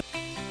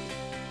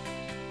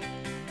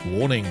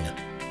Warning.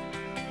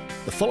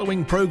 The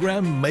following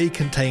program may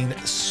contain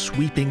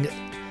sweeping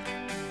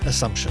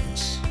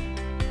assumptions.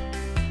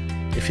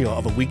 If you are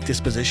of a weak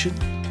disposition,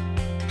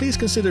 please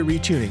consider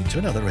retuning to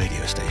another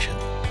radio station.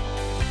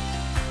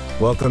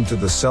 Welcome to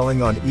the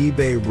Selling on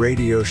eBay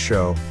radio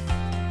show.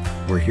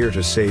 We're here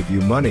to save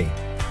you money,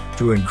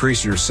 to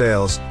increase your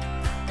sales,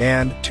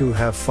 and to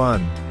have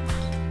fun.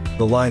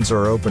 The lines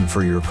are open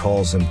for your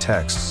calls and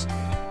texts.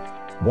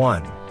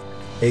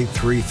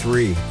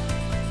 1-833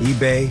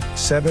 eBay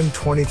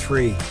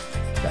 723.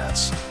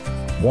 That's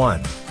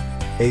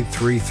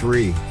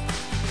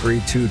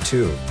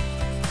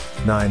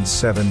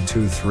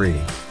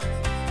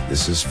 1-833-322-9723.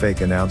 This is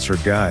Fake Announcer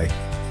Guy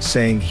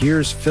saying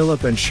here's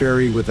Philip and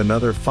Sherry with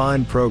another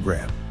fine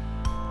program.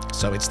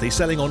 So it's the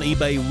Selling on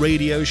eBay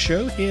radio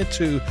show, here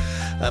to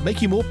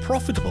make you more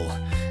profitable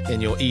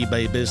in your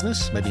eBay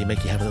business. Maybe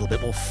make you have a little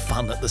bit more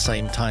fun at the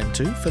same time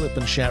too. Philip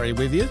and Sherry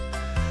with you.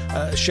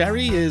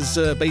 Sherry is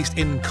based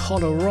in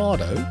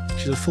Colorado.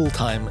 She's a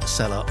full-time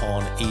seller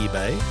on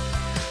eBay.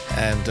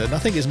 And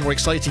nothing is more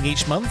exciting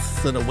each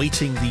month than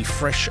awaiting the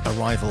fresh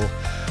arrival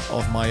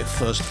of my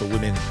First for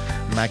Women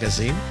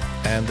magazine.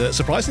 And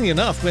surprisingly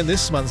enough, when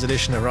this month's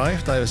edition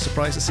arrived, I was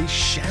surprised to see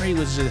Sherry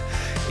was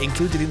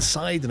included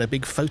inside in a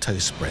big photo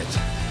spread.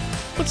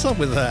 What's up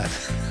with that?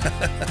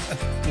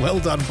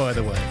 Well done, by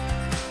the way.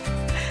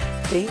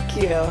 Thank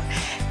you.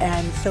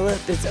 And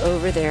Philip is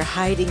over there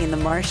hiding in the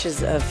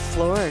marshes of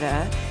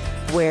Florida,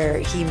 where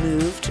he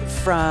moved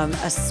from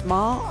a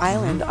small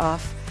island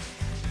off,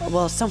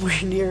 well,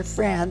 somewhere near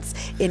France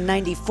in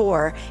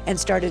 94, and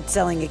started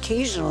selling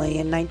occasionally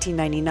in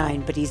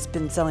 1999, but he's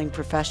been selling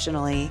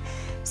professionally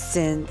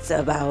since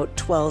about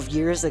 12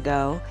 years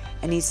ago,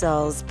 and he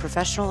sells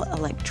professional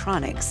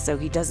electronics, so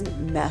he doesn't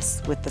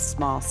mess with the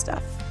small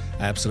stuff.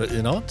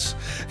 Absolutely not.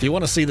 If you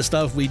want to see the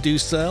stuff we do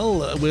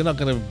sell, we're not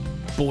going to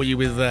bore you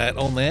with that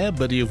on there,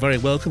 but you're very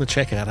welcome to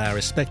check out our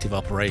respective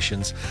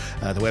operations.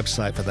 The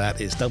website for that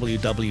is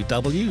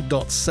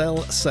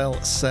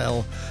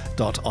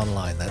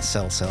www.sellsellsell.online. That's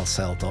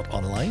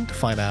sellsellsell.online to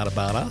find out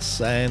about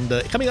us. And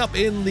coming up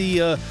in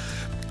the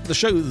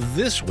show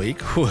this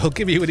week, we'll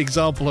give you an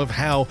example of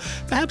how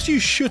perhaps you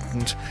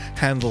shouldn't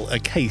handle a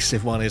case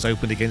if one is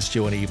opened against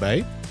you on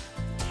eBay.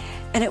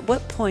 And at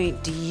what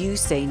point do you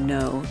say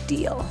no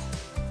deal?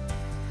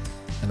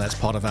 And that's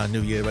part of our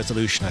New Year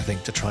resolution, I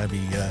think, to try and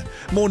be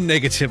more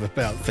negative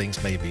about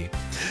things, maybe.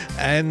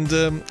 And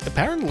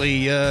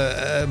apparently,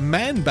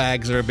 man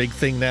bags are a big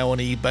thing now on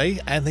eBay,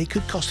 and they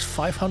could cost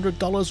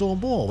 $500 or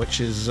more,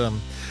 which is a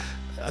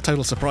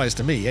total surprise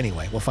to me.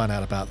 Anyway, we'll find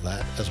out about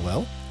that as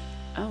well.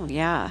 Oh,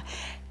 yeah.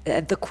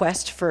 The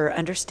quest for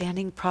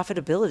understanding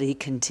profitability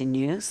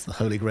continues. The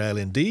Holy Grail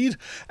indeed.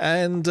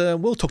 And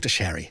we'll talk to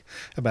Sherry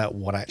about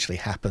what actually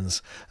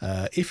happens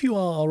if you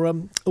are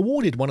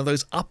awarded one of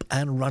those up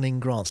and running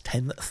grants.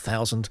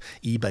 10,000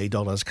 eBay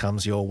dollars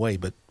comes your way.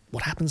 But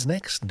what happens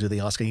next? Do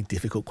they ask any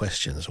difficult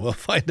questions? We'll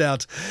find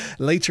out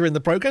later in the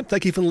program.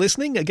 Thank you for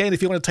listening. Again,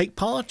 if you want to take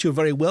part, you're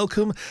very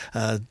welcome.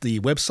 The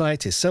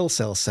website is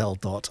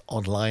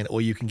sellsellsell.online, or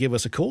you can give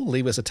us a call,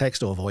 leave us a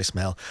text or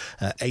voicemail,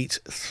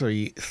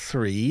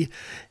 833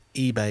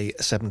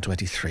 eBay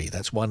 723.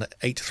 That's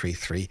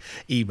 1-833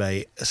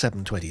 eBay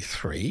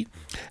 723.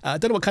 I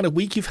don't know what kind of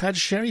week you've had,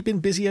 Sherry. Been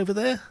busy over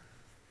there?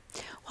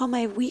 Well,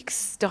 my week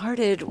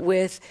started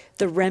with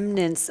the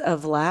remnants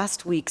of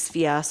last week's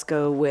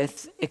fiasco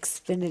with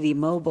Xfinity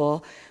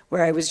Mobile,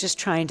 where I was just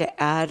trying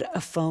to add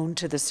a phone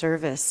to the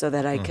service so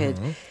that I could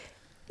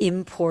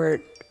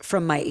import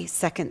from my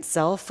second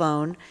cell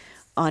phone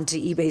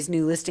onto eBay's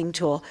new listing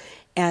tool.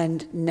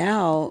 And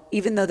now,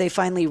 even though they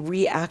finally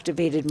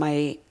reactivated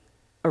my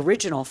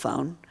original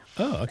phone,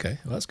 Oh, okay.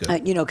 Well, that's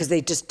good. because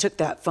they just took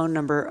that phone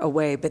number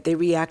away, but they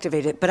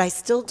reactivated it. But I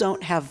still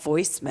don't have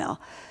voicemail.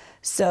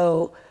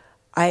 So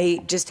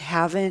I just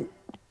haven't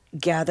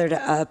gathered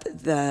up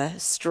the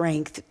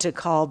strength to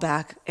call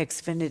back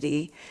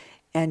Xfinity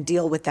and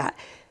deal with that.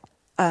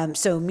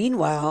 So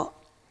meanwhile,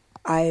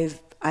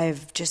 I've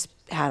just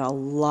had a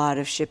lot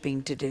of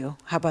shipping to do.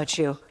 How about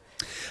you?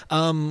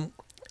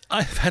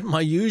 I've had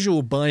my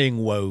usual buying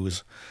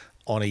woes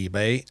on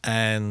eBay,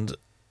 and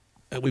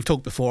we've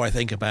talked before, I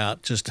think,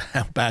 about just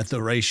how bad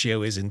the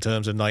ratio is in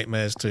terms of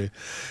nightmares to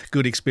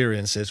good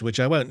experiences,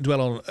 which I won't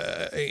dwell on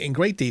in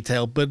great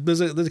detail, but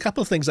there's a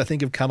couple of things I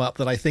think have come up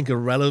that I think are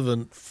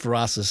relevant for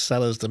us as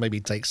sellers to maybe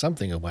take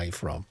something away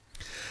from.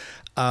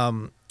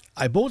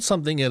 I bought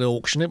something at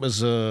auction. It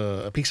was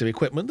a piece of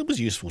equipment that was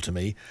useful to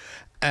me,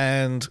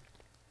 and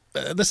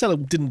the seller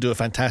didn't do a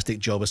fantastic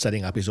job of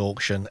setting up his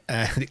auction,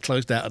 and it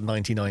closed out at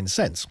 99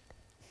 cents.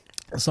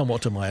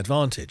 Somewhat to my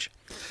advantage,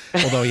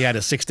 although he had a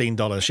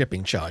 $16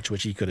 shipping charge,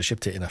 which he could have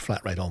shipped it in a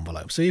flat rate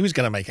envelope. So he was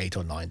going to make $8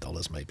 or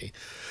 $9 maybe.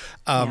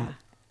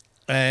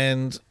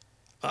 And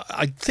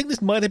I think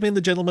this might have been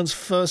the gentleman's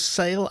first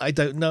sale. I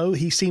don't know.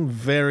 He seemed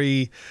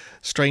very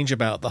strange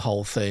about the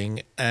whole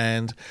thing.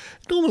 And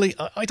normally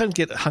I don't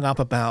get hung up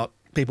about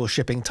people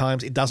shipping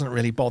times. It doesn't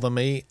really bother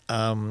me.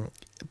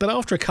 But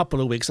after a couple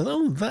of weeks,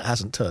 that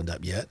hasn't turned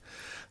up yet.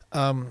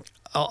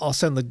 I'll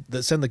send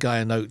the guy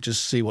a note,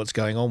 just see what's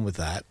going on with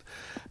that.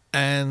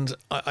 And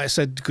I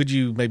said, could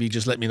you maybe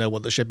just let me know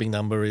what the shipping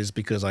number is,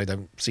 because I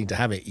don't seem to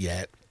have it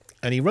yet.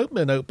 And he wrote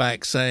me a note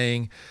back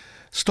saying,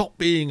 stop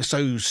being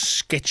so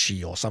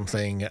sketchy or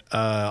something.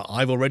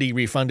 I've already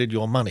refunded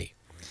your money.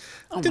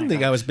 I didn't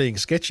think I was being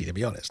sketchy, to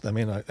be honest. I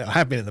mean, I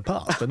have been in the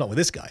past, but not with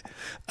this guy.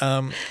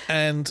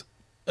 And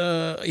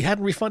he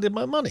hadn't refunded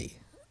my money.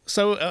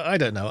 So I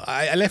don't know.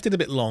 I left it a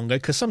bit longer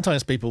because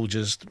sometimes people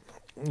just,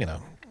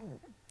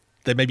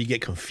 they maybe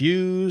get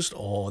confused,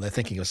 or they're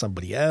thinking of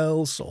somebody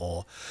else,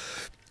 or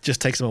just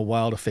takes them a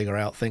while to figure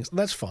out things.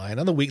 That's fine.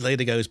 Another week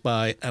later goes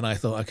by, and I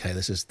thought, okay,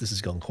 this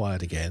has gone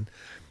quiet again.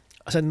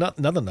 I sent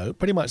another note,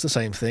 pretty much the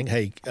same thing.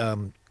 Hey,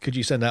 could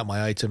you send out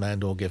my item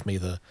and or give me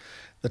the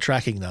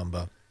tracking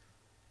number?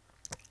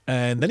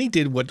 And then he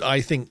did what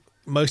I think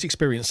most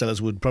experienced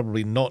sellers would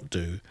probably not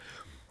do,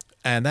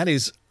 and that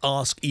is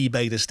ask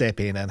eBay to step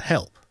in and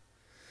help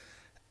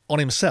on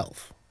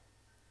himself.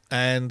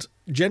 And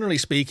generally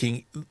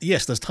speaking,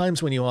 yes, there's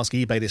times when you ask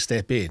eBay to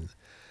step in,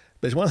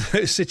 but it's one of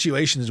those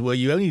situations where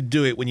you only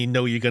do it when you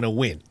know you're going to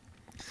win.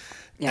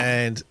 Yeah.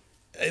 And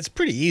it's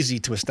pretty easy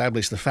to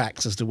establish the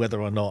facts as to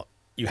whether or not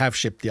you have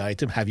shipped the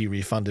item, have you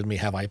refunded me,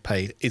 have I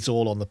paid? It's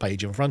all on the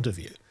page in front of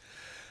you.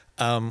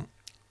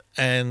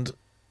 And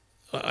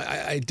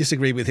I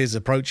disagree with his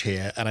approach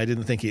here, and I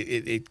didn't think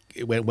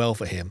it went well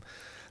for him.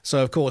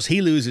 So, of course,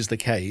 he loses the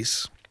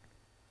case.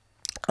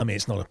 I mean,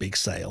 it's not a big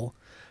sale.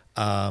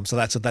 So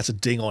that's a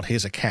ding on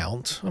his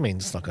account. I mean,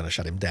 it's not going to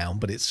shut him down,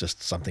 but it's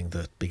just something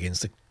that begins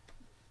to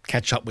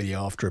catch up with you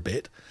after a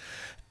bit.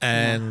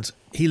 And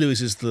he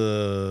loses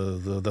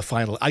the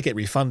final. I get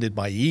refunded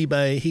by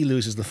eBay. He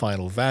loses the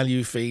final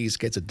value fees,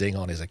 gets a ding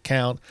on his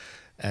account,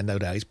 and no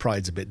doubt his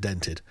pride's a bit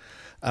dented.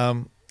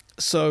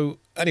 So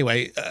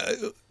anyway,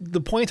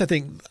 the point I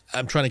think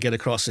I'm trying to get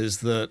across is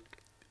that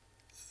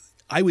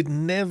I would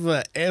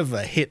never,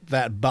 ever hit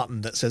that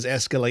button that says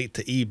escalate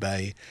to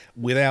eBay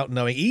without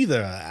knowing,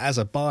 either as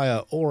a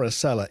buyer or a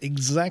seller,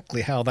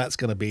 exactly how that's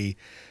going to be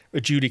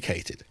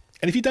adjudicated.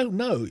 And if you don't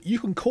know, you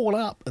can call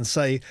up and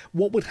say,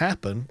 what would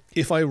happen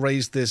if I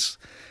raised this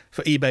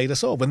for eBay to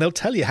solve? And they'll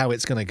tell you how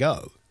it's going to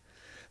go.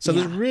 So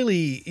there's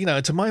really,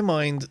 to my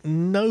mind,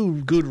 no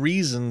good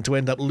reason to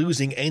end up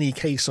losing any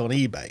case on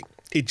eBay.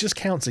 It just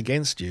counts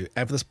against you.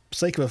 And for the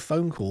sake of a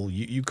phone call,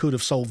 you could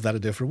have solved that a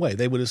different way.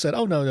 They would have said,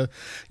 oh, no,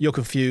 you're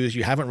confused.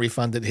 You haven't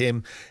refunded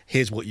him.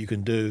 Here's what you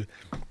can do.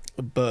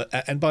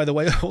 And by the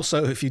way,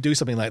 also, if you do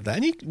something like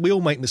that, and we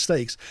all make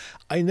mistakes,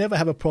 I never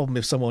have a problem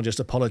if someone just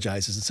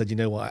apologizes and said, you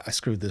know what, I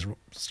screwed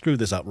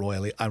this up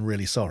royally. I'm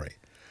really sorry.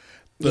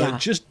 But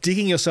just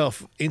digging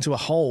yourself into a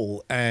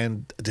hole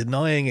and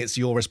denying it's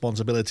your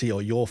responsibility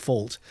or your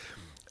fault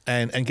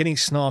and getting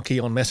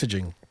snarky on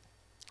messaging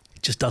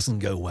just doesn't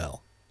go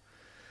well.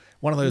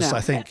 One of those, I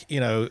think,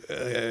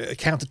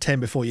 count to 10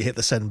 before you hit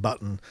the send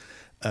button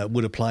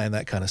would apply in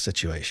that kind of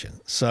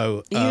situation.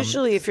 So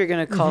usually if you're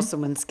going to call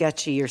someone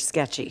sketchy, you're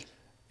sketchy.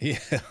 Yeah.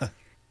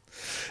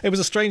 It was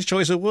a strange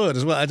choice of word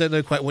as well. I don't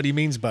know quite what he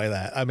means by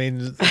that. I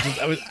mean,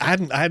 I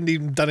hadn't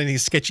even done any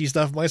sketchy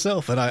stuff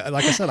myself. And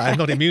like I said, I'm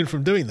not immune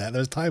from doing that.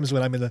 There's times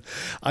when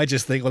I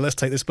just think, well, let's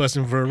take this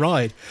person for a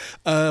ride.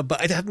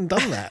 But I hadn't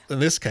done that. In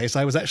this case,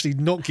 I was actually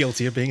not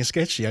guilty of being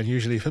sketchy,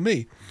 unusually for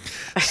me.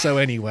 So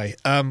anyway,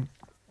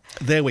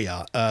 there we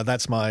are.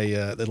 That's my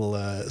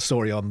little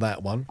story on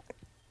that one.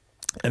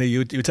 And you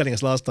were telling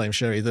us last time,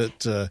 Sherry,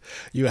 that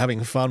you were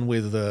having fun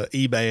with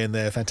eBay and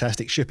their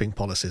fantastic shipping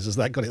policies. Has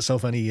that got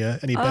itself any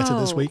better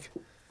this week?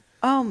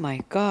 Oh, my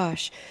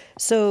gosh.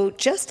 So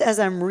just as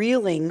I'm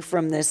reeling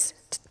from this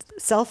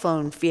cell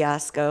phone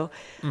fiasco,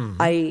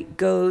 I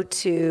go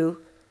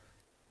to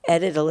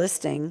edit a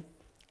listing,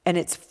 and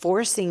it's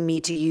forcing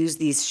me to use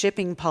these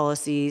shipping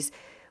policies,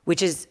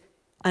 which is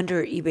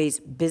under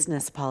eBay's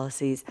business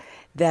policies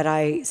that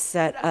I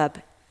set up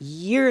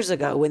years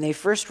ago. When they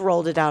first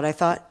rolled it out, I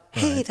thought,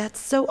 hey, that's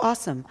so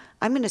awesome.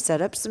 I'm going to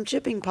set up some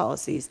shipping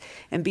policies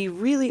and be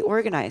really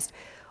organized.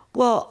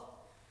 Well,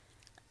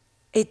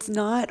 it's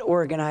not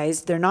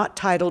organized. They're not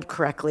titled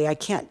correctly. I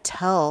can't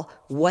tell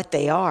what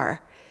they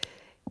are.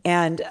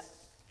 And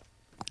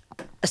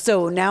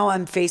so now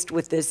I'm faced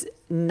with this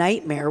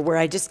nightmare where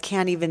I just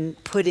can't even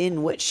put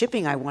in what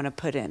shipping I want to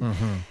put in.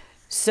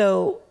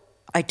 So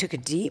I took a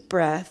deep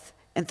breath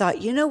and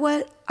thought, you know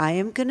what? I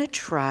am going to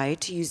try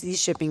to use these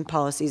shipping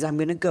policies. I'm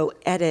going to go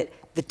edit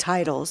the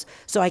titles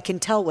so I can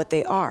tell what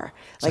they are.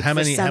 So how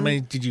many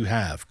did you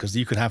have? Because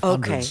you could have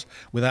hundreds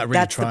without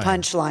really trying.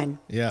 That's the punchline.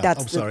 Yeah,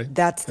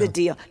 That's the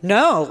deal.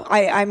 No,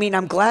 I mean,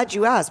 I'm glad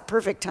you asked.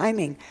 Perfect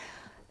timing.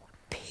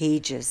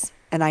 Pages.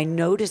 And I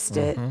noticed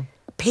it.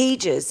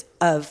 Pages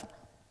of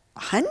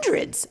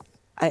hundreds,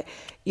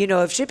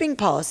 of shipping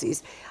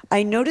policies.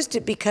 I noticed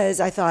it because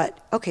I thought,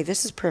 okay,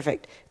 this is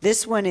perfect.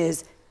 This one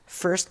is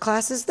first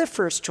class is the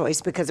first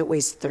choice because it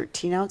weighs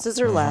 13 ounces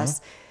or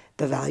less.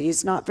 The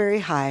value's not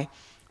very high.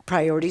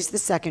 Priority's the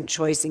second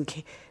choice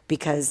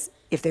because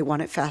if they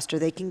want it faster,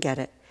 they can get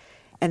it.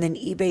 And then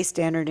eBay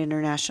Standard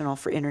International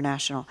for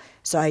international.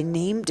 So I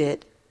named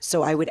it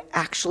so I would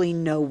actually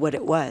know what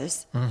it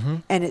was.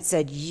 And it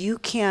said, you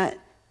can't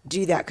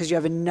do that because you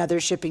have another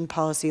shipping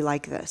policy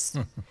like this.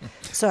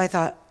 So I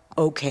thought,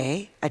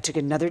 okay. I took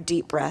another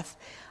deep breath.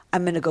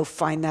 I'm going to go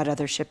find that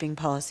other shipping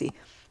policy.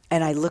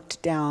 And I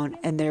looked down,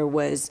 and there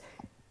was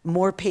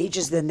more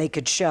pages than they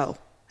could show.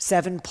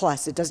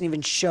 7+. It doesn't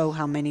even show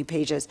how many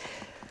pages.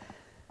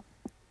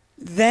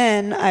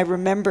 Then I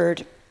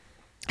remembered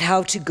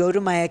how to go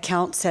to my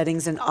account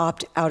settings and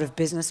opt out of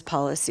business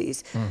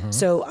policies.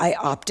 So I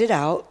opted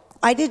out.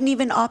 I didn't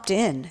even opt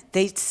in.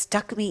 They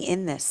stuck me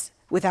in this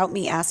without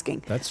me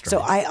asking. That's strange. So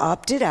I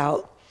opted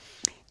out,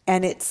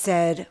 and it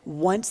said,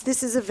 once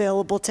this is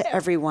available to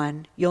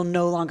everyone, you'll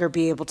no longer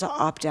be able to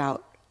opt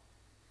out.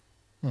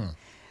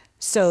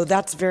 So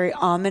that's very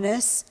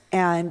ominous.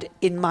 And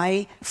in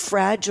my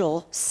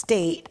fragile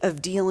state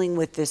of dealing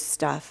with this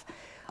stuff,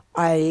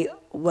 I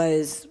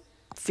was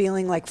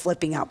feeling like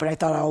flipping out, but I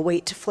thought I'll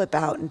wait to flip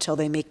out until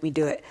they make me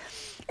do it.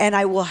 And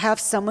I will have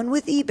someone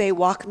with eBay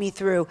walk me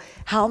through,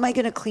 how am I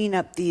going to clean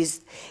up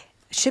these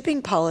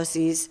shipping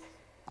policies?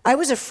 I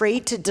was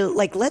afraid to,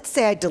 let's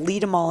say I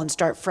delete them all and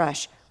start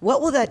fresh.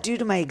 What will that do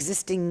to my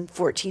existing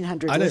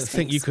 1,400 I don't listings?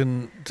 think you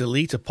can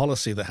delete a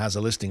policy that has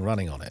a listing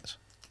running on it.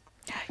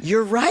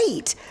 You're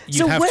right.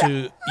 You have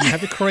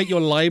to create your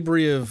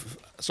library of.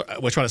 So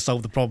we're trying to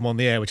solve the problem on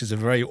the air, which is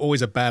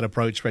always a bad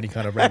approach for any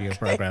kind of radio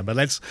program. But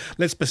let's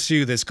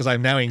pursue this because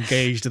I'm now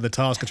engaged in the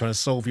task of trying to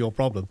solve your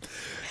problem.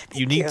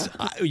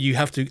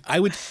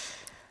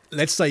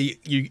 Let's say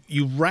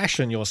you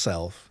ration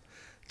yourself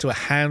to a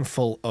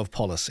handful of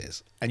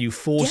policies, and you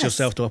force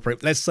yourself to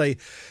operate. Let's say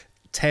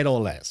 10 or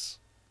less.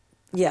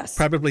 Yes.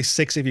 Probably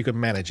 6 if you can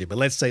manage it, but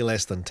let's say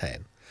less than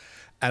 10.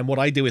 And what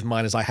I do with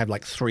mine is I have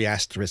like 3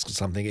 asterisks or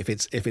something if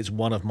it's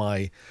one of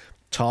my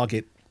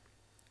target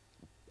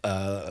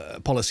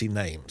policy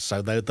names.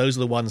 So those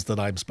are the ones that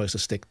I'm supposed to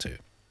stick to.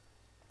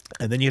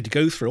 And then you have to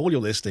go through all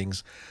your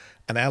listings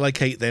and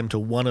allocate them to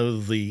one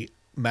of the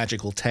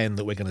magical 10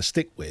 that we're going to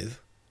stick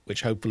with,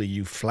 which hopefully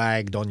you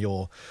flagged on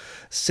your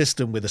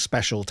system with a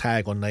special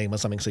tag or name or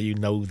something, so you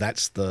know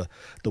that's the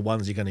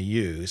ones you're going to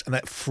use. And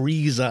that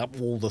frees up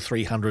all the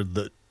 300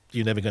 that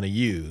you're never going to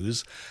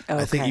use.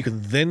 Okay. I think you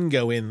can then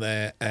go in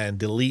there and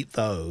delete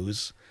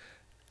those.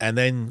 And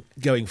then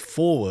going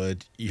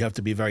forward, you have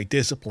to be very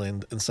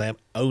disciplined and say, I'm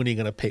only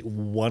going to pick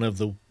one of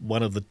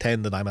the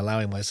 10 that I'm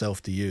allowing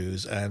myself to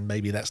use. And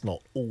maybe that's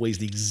not always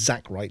the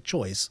exact right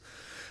choice,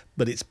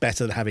 but it's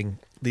better than having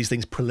these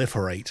things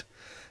proliferate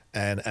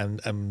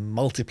and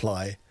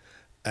multiply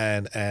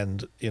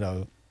and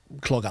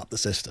clog up the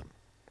system.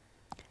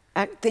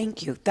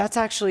 Thank you. That's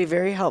actually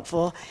very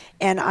helpful.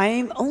 And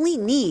I only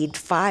need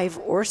 5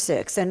 or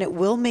 6, and it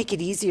will make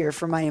it easier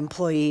for my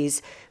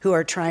employees who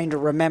are trying to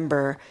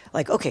remember,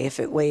 like, okay, if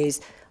it weighs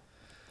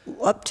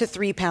up to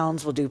 3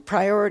 pounds, we'll do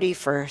priority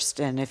first.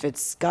 And if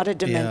it's got a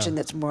dimension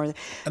that's more. And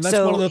that's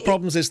one of the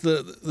problems is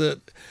that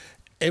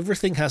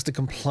everything has to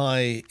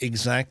comply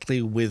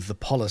exactly with the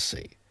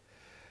policy.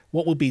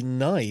 What would be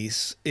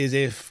nice is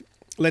if,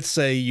 let's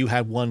say you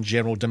had one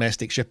general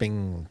domestic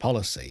shipping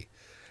policy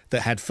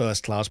that had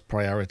first class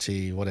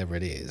priority, whatever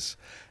it is.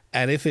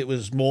 And if it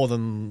was more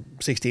than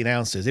 16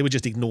 ounces, it would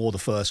just ignore the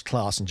first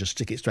class and just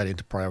stick it straight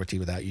into priority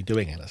without you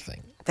doing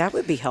anything. That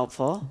would be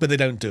helpful. But they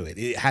don't do it.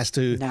 It has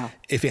to, No.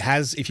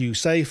 if you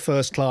say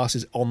first class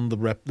is on the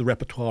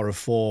repertoire of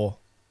 4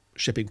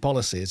 shipping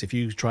policies, if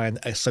you try and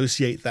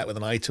associate that with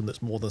an item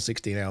that's more than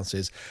 16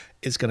 ounces,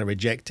 it's going to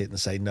reject it and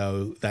say,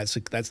 no, that's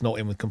not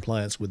in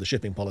compliance with the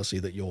shipping policy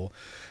that you're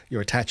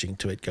attaching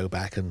to it. Go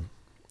back and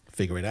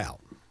figure it out.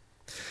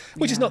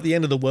 Which is not the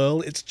end of the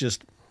world. It's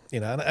just,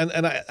 and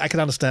I can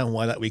understand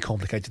why that would be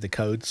complicated, the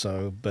code.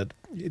 So, but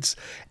it's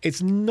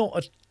not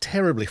a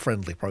terribly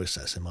friendly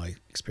process in my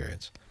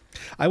experience.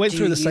 I went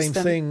through the same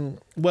thing.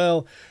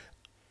 Well,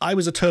 I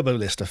was a Turbo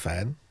Lister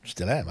fan,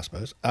 still am, I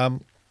suppose.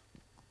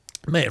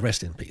 May it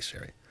rest in peace,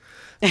 Sherry.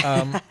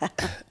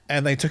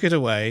 And they took it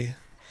away,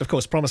 of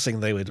course,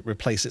 promising they would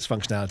replace its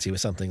functionality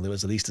with something that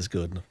was at least as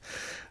good.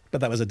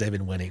 But that was a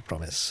Devin Winnick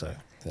promise. So.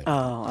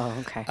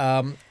 Okay.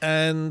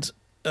 And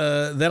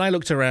then I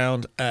looked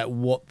around at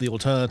what the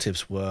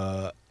alternatives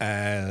were,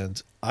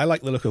 and I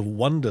like the look of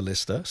Wonder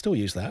Lister. Still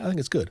use that. I think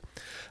it's good.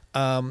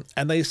 And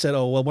they said,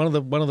 oh, well,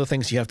 one of the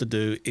things you have to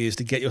do is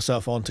to get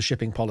yourself onto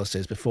shipping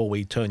policies before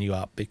we turn you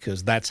up,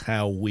 because that's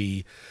how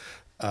we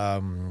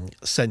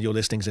send your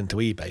listings into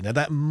eBay. Now,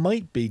 that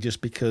might be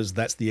just because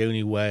that's the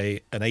only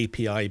way an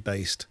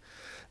API-based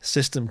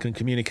system can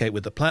communicate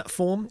with the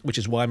platform, which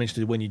is why I'm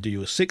interested when you do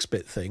your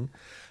 6-bit thing,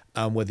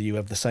 whether you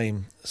have the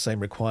same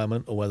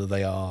requirement or whether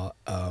they are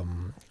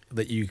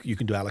that you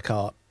can do a la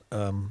carte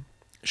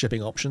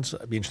shipping options.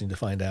 It'd be interesting to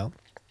find out.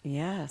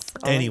 Yes.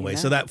 Anyway,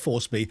 so that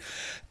forced me.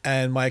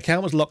 And my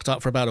account was locked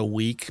up for about a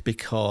week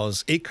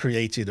because it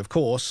created, of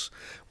course,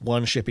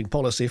 one shipping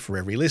policy for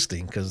every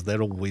listing, because there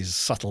are always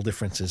subtle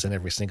differences in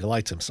every single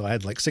item. So I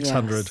had like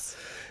 600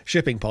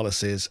 shipping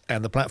policies,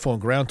 and the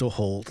platform ground to a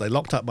halt. They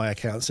locked up my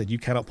account and said, you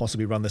cannot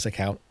possibly run this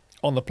account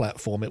on the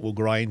platform. It will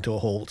grind to a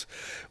halt.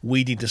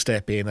 We need to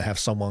step in and have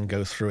someone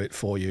go through it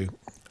for you.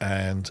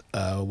 and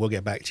we'll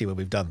get back to you when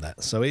we've done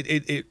that. So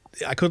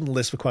I couldn't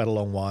list for quite a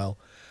long while.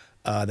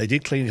 They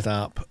did clean it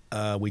up.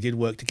 We did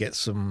work to get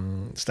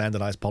some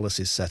standardized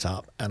policies set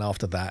up, and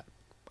after that,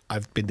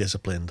 I've been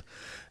disciplined,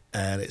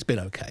 and it's been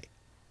okay.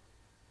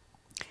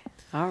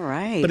 All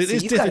right. But it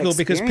is difficult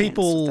because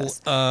people,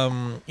 with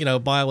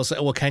buyer will say,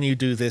 well, can you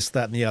do this,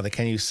 that, and the other?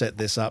 Can you set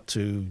this up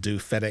to do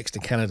FedEx to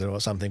Canada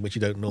or something, which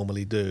you don't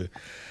normally do?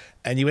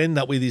 And you end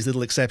up with these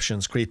little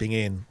exceptions creeping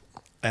in,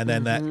 and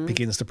then that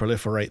begins to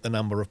proliferate the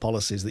number of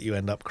policies that you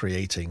end up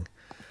creating.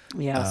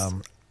 Yes.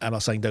 I'm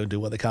not saying don't do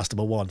what the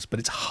customer wants, but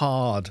it's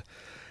hard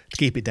to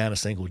keep it down to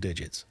single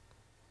digits.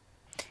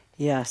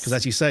 Yes. Because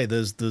as you say,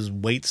 there's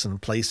weights and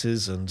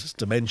places and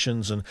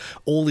dimensions and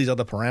all these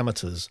other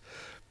parameters.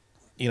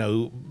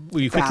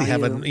 We quickly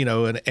have an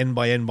n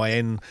by n by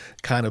n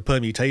kind of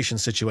permutation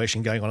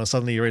situation going on, and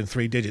suddenly you're in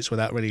 3 digits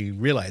without really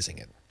realizing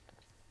it.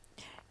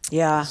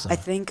 Yeah, So, I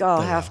think I'll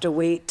there you have are. to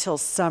wait till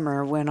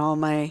summer when all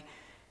my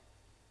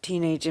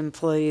teenage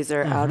employees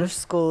are out of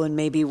school and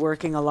maybe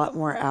working a lot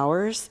more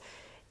hours,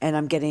 and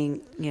I'm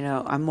getting,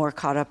 I'm more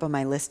caught up on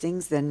my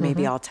listings, then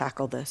maybe I'll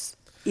tackle this.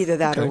 Either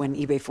that or Okay. when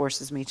eBay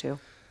forces me to.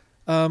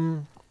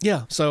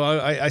 Yeah, so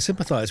I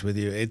sympathize with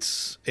you. They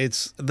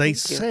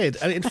said,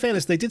 and in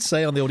fairness, they did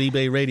say on the old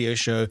eBay radio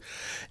show,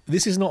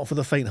 this is not for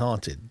the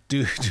faint-hearted.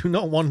 Do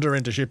not wander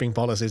into shipping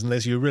policies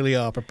unless you really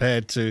are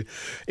prepared to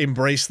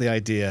embrace the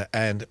idea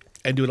and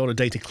do a lot of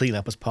data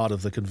cleanup as part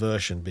of the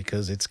conversion,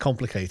 because it's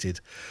complicated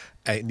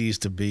and it needs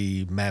to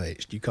be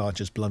managed. You can't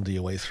just blunder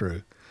your way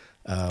through.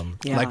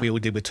 Like we all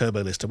did with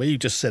TurboLister, where you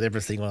just set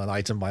everything on an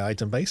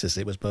item-by-item basis.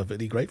 It was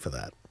perfectly great for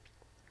that.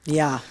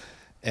 Yeah.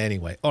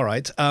 Anyway, all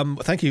right.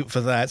 Thank you for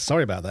that.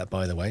 Sorry about that,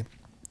 by the way.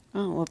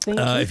 Oh, well, thank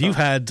you. If you've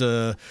had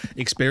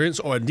experience,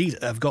 or indeed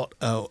have got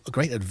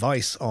great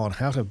advice on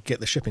how to get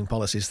the shipping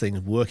policies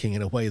thing working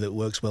in a way that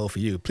works well for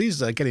you,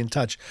 please get in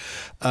touch.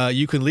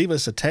 You can leave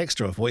us a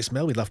text or a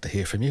voicemail. We'd love to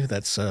hear from you.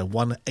 That's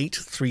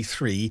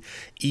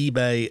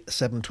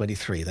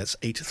 1-833-eBay-723. That's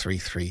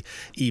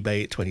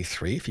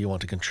 833-eBay-23 if you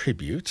want to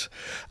contribute.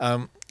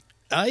 I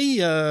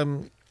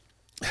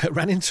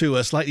ran into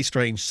a slightly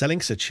strange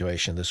selling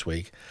situation this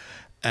week.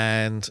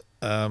 And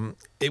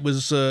it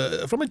was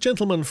from a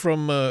gentleman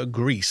from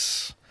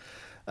Greece.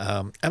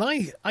 And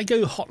I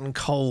go hot and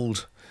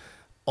cold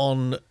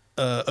on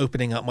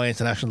opening up my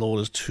international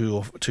orders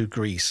to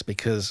Greece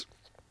because,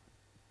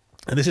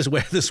 and this is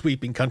where the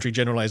sweeping country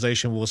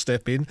generalization will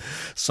step in.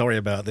 Sorry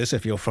about this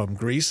if you're from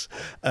Greece.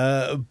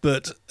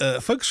 But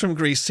folks from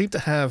Greece seem to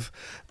have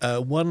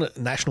one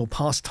national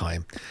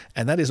pastime,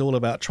 and that is all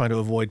about trying to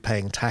avoid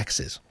paying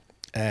taxes.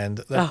 And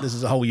this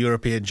is a whole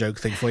European joke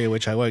thing for you,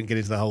 which I won't get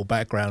into the whole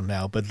background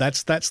now. But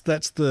that's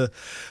the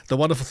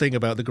wonderful thing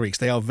about the Greeks.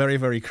 They are very,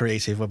 very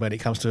creative when it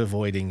comes to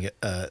avoiding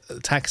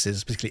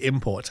taxes, particularly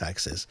import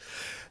taxes.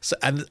 So,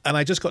 and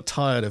I just got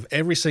tired of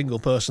every single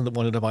person that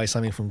wanted to buy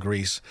something from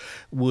Greece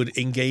would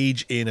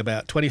engage in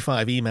about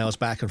 25 emails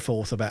back and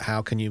forth about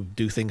how can you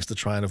do things to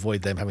try and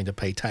avoid them having to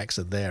pay tax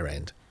at their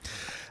end.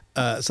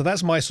 So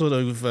that's my sort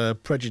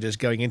of prejudice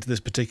going into this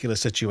particular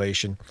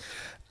situation.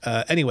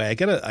 Anyway, I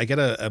get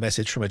a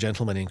message from a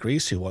gentleman in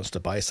Greece who wants to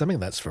buy something.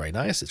 That's very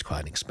nice. It's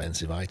quite an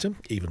expensive item,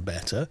 even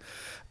better.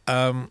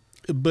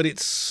 But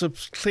it's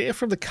clear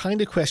from the kind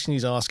of question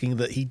he's asking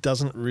that he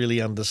doesn't really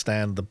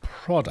understand the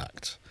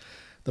product.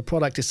 The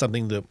product is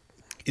something that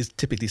is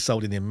typically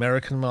sold in the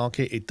American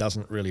market. It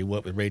doesn't really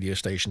work with radio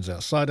stations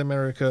outside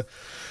America.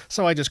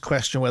 So I just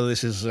question whether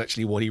this is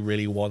actually what he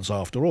really wants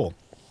after all.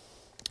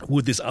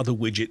 Would this other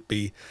widget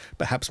be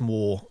perhaps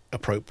more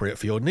appropriate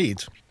for your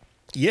needs?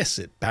 Yes,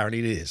 apparently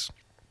it is.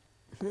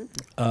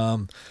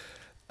 But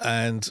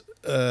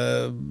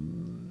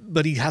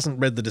he hasn't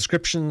read the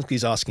description.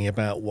 He's asking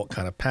about what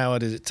kind of power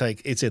does it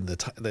take. It's in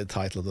the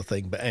title of the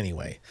thing. But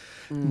anyway,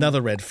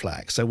 another red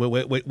flag. So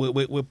we're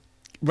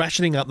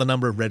ratcheting up the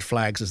number of red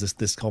flags as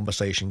this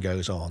conversation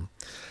goes on.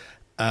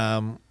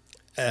 So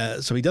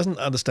he doesn't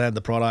understand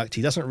the product.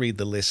 He doesn't read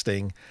the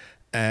listing.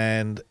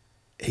 And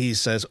he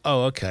says,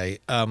 oh, okay.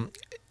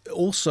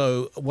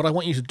 Also, what I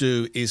want you to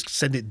do is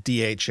send it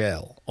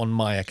DHL on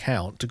my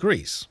account to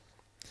Greece.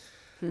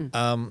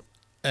 And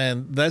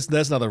there's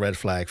another red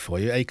flag for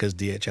you. Because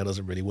DHL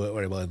doesn't really work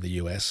very well in the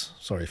US.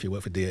 Sorry if you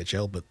work for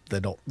DHL, but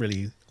they're not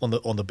really on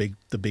the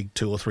big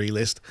 2 or 3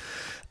 list.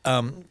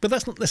 But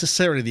that's not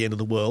necessarily the end of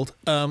the world.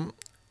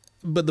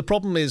 But the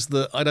problem is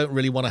that I don't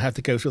really want to have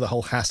to go through the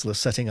whole hassle of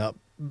setting up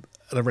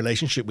a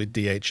relationship with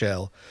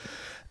DHL.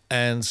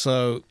 And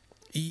so,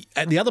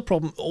 and the other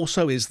problem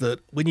also is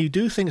that when you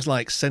do things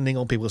like sending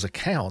on people's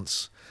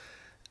accounts,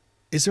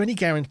 is there any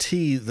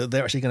guarantee that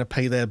they're actually going to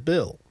pay their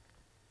bill?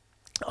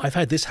 I've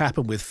had this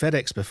happen with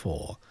FedEx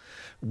before,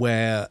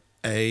 where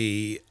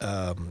a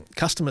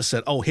customer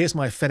said, oh, here's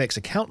my FedEx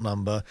account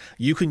number.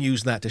 You can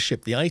use that to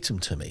ship the item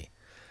to me.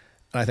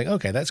 And I think,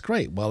 okay, that's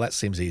great. Well, that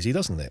seems easy,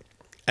 doesn't it?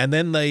 And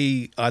then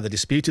they either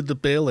disputed the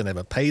bill, they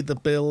never paid the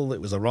bill, it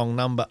was the wrong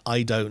number,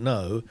 I don't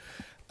know.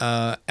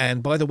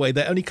 And by the way,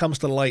 that only comes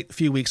to light a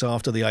few weeks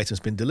after the item's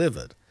been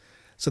delivered.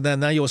 So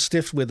then now you're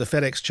stiffed with the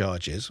FedEx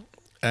charges.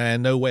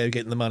 and no way of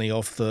getting the money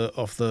off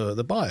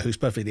the buyer, who's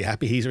perfectly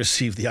happy. He's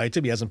received the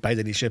item. He hasn't paid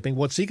any shipping.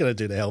 What's he going to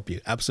do to help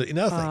you? Absolutely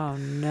nothing. Oh,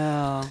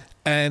 no.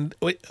 And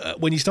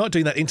when you start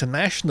doing that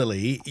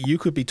internationally, you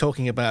could be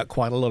talking about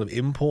quite a lot of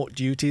import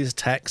duties,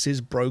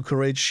 taxes,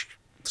 brokerage,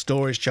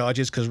 storage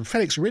charges, because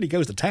FedEx really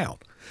goes to town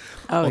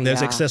on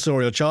those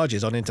accessorial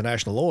charges on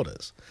international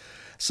orders.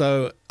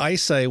 So I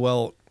say,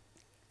 well,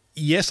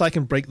 yes, I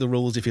can break the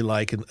rules if you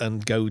like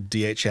and go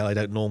DHL. I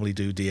don't normally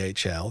do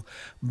DHL,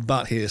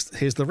 but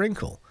here's the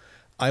wrinkle.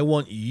 I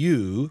want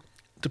you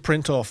to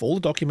print off all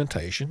the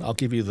documentation. I'll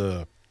give you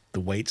the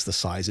weights, the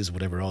sizes,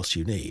 whatever else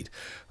you need.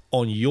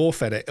 On your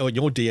FedEx or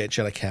your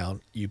DHL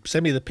account, you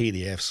send me the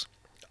PDFs.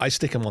 I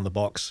stick them on the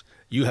box.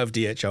 You have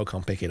DHL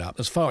come pick it up.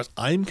 As far as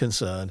I'm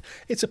concerned,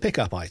 it's a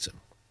pickup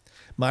item.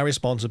 My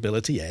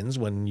responsibility ends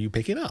when you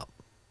pick it up.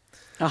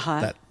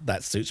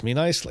 That suits me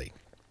nicely.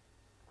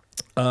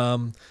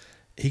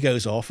 He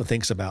goes off and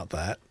thinks about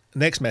that.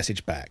 Next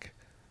message back.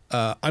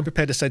 I'm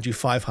prepared to send you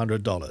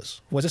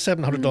 $500. Was a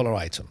 $700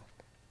 item.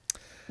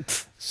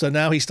 So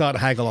now he started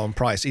to haggle on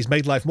price. He's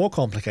made life more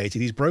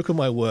complicated. He's broken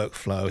my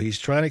workflow. He's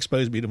trying to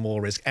expose me to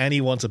more risk, and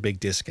he wants a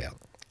big discount,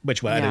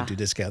 which I don't do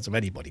discounts of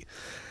anybody.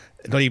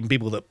 Not even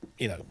people that,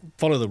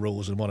 follow the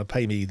rules and want to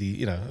pay me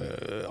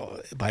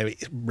by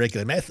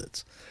regular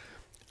methods.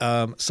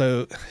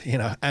 So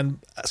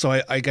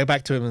I go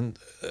back to him and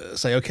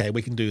say, okay,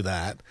 we can do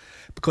that.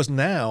 Because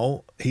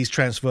now he's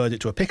transferred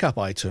it to a pickup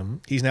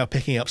item. He's now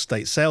picking up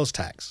state sales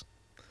tax.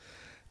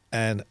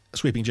 And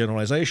sweeping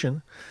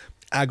generalization,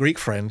 our Greek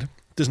friend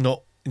does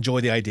not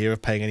enjoy the idea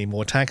of paying any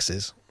more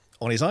taxes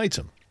on his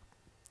item.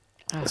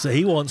 So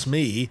he wants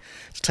me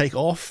to take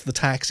off the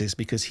taxes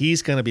because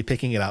he's going to be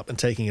picking it up and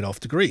taking it off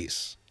to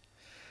Greece.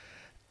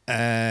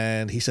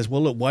 And he says,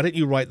 well, look, why don't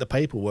you write the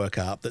paperwork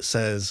up that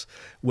says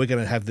we're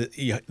going to have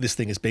this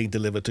thing is being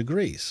delivered to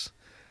Greece?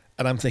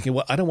 And I'm thinking,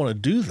 well, I don't want to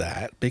do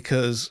that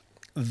because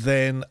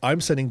then I'm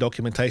sending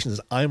documentation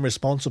that I'm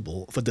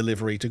responsible for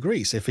delivery to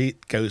Greece. If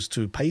it goes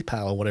to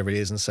PayPal or whatever it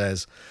is and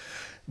says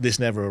this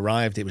never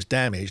arrived, it was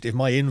damaged, if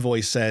my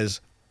invoice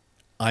says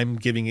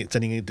I'm sending it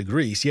to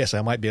Greece, yes,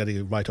 I might be able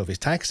to write off his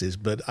taxes,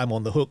 but I'm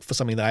on the hook for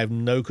something that I have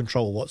no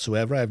control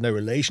whatsoever. I have no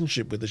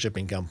relationship with the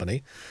shipping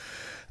company,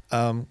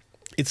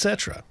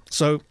 etc.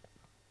 So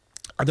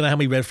I don't know how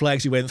many red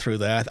flags you went through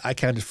there. I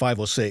counted 5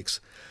 or 6.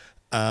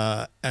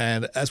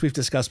 And as we've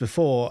discussed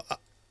before,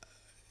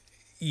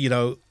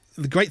 the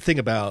great thing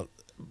about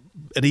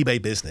an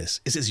eBay business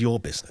is it's your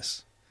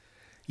business.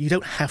 You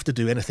don't have to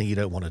do anything you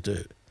don't want to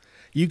do.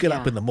 You get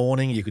up in the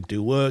morning, you can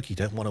do work, you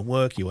don't want to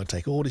work, you want to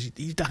take orders,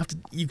 you don't have to.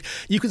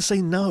 You can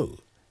say no.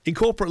 In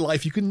corporate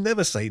life, you can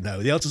never say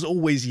no. The answer is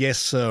always yes,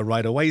 sir,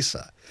 right away,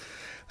 sir.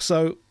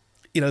 So,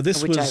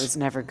 this Which I was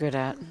never good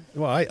at.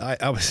 Well, I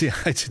obviously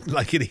I didn't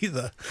like it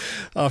either.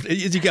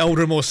 As you get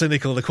older and more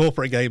cynical, the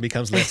corporate game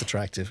becomes less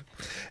attractive.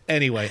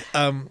 Anyway,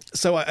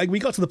 so we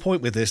got to the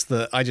point with this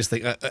that I just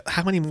think,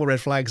 how many more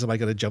red flags am I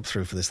going to jump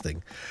through for this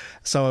thing?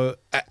 So,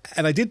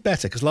 and I did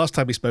better because last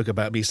time we spoke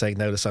about me saying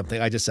no to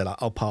something, I just said,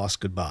 I'll pass,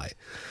 goodbye.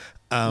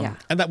 And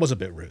that was a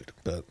bit rude,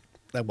 but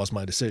that was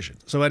my decision.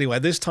 So anyway,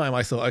 this time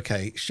I thought,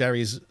 okay,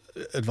 Sherry's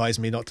advised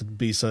me not to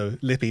be so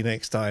lippy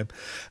next time.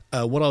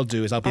 What I'll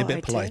do is I'll be a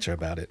bit politer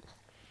about it.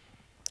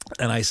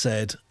 And I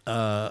said,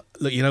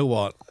 look, you know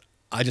what?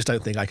 I just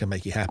don't think I can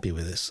make you happy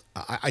with this.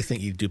 I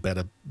think you'd do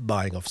better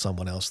buying off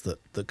someone else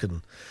that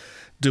can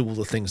do all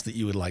the things that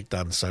you would like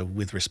done. So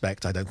with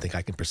respect, I don't think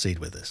I can proceed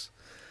with this.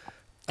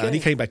 And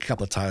he came back a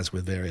couple of times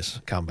with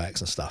various comebacks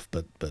and stuff.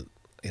 But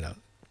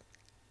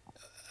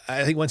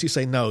I think once you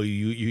say no,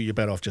 you're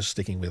better off just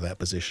sticking with that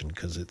position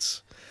because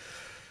it's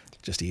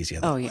just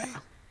easier that way.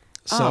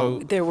 So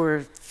there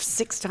were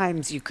 6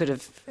 times you could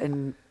have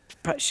and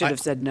should have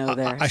said no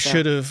there. I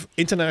should have.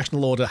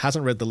 International order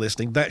hasn't read the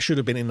listing. That should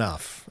have been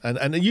enough.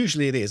 And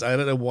usually it is. I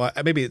don't know why.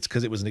 Maybe it's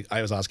because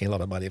I was asking a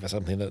lot of money for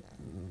something that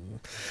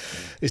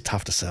is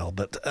tough to sell.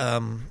 But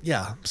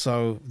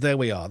so there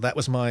we are. That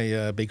was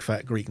my big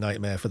fat Greek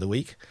nightmare for the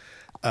week.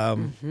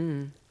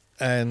 And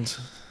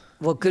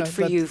well, good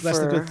for you. That's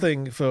the good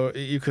thing.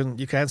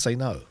 You can say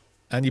no,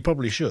 and you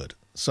probably should.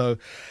 So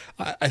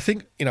I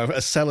think,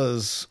 as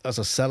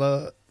a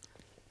seller,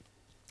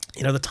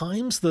 the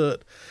times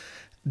that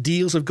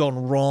deals have gone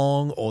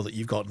wrong or that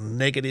you've got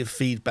negative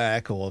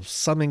feedback or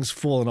something's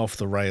fallen off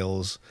the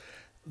rails,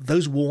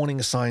 those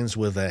warning signs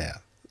were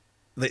there.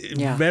 It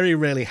very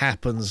rarely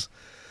happens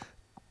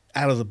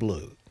out of the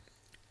blue.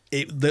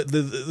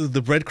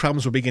 The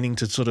breadcrumbs were beginning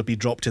to sort of be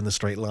dropped in the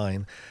straight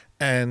line.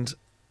 And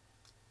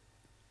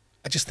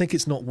I just think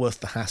it's not worth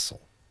the hassle.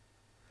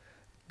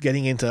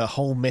 Getting into a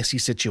whole messy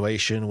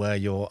situation where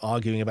you're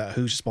arguing about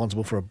who's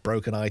responsible for a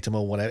broken item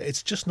or whatever,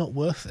 it's just not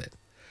worth it.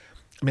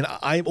 I mean,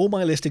 all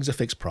my listings are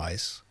fixed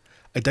price.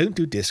 I don't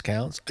do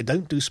discounts. I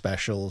don't do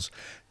specials.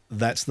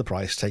 That's the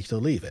price, take it or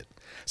leave it.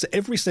 So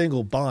every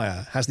single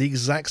buyer has the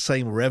exact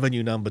same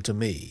revenue number to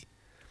me.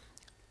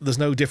 There's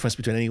no difference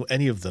between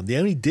any of them. The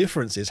only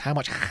difference is how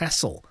much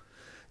hassle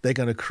they're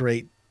going to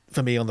create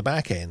for me on the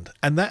back end.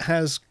 And that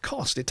has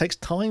cost. It takes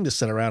time to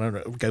sit around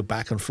and go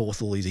back and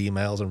forth all these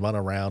emails and run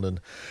around and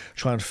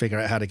try and figure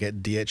out how to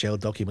get DHL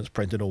documents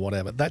printed or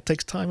whatever. That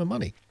takes time and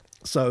money.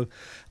 So,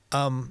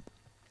 I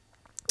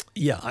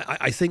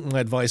think my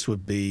advice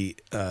would be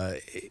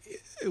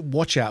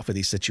watch out for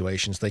these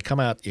situations. They come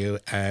at you,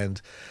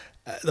 and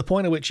the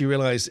point at which you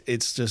realize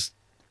it's just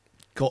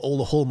got all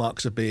the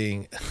hallmarks of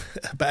being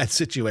a bad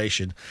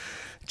situation,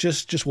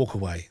 just walk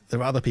away. There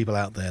are other people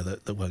out there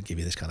that won't give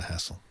you this kind of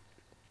hassle.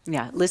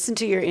 Yeah, listen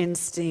to your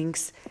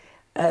instincts.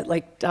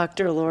 Like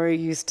Dr. Lori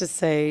used to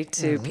say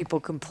to people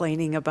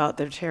complaining about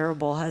their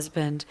terrible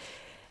husband,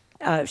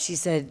 she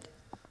said,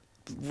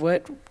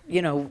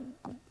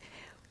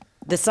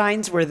 the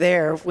signs were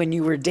there when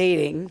you were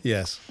dating.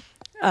 Yes.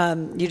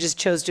 You just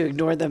chose to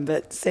ignore them,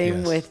 but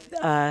same with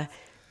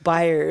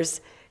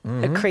buyers,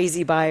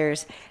 crazy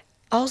buyers.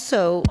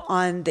 Also,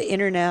 on the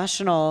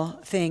international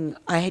thing,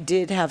 I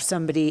did have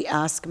somebody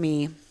ask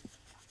me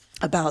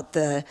about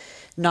the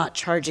not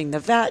charging the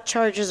VAT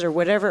charges or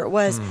whatever it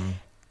was.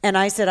 And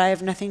I said, I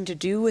have nothing to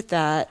do with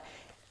that.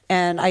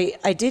 And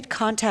I did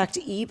contact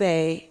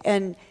eBay.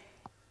 And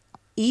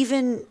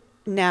even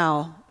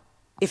now,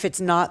 if it's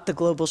not the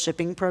global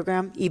shipping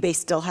program, eBay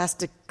still has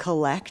to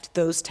collect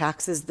those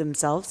taxes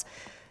themselves.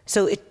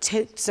 So it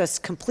takes us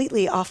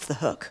completely off the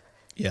hook.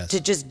 Yes. To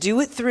just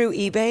do it through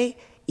eBay.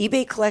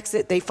 eBay collects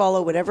it. They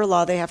follow whatever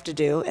law they have to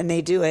do, and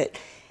they do it.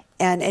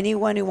 And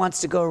anyone who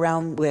wants to go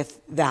around with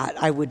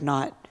that, I would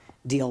not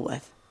deal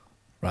with.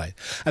 Right,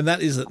 and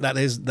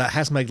that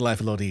has made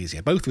life a lot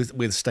easier, both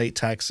with state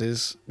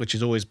taxes, which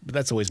is always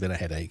been a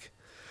headache.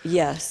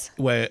 Yes.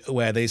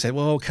 Where they say,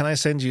 well, can I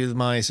send you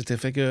my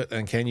certificate,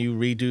 and can you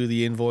redo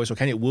the invoice, or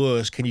can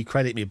you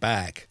credit me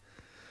back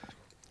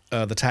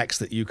the tax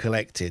that you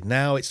collected?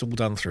 Now it's all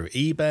done through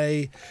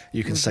eBay.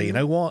 You can say, you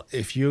know what,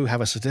 if you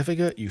have a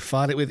certificate, you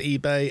file it with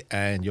eBay,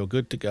 and you're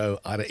good to go.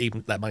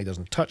 That money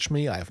doesn't touch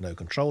me. I have no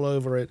control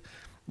over it.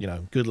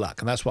 Good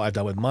luck. And that's what I've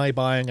done with my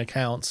buying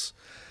accounts.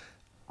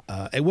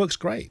 It works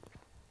great.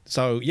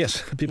 So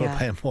yes, people are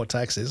paying more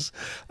taxes,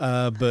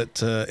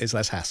 but it's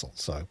less hassle.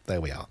 So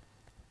there we are.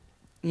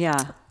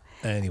 Yeah.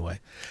 Anyway,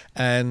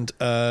 and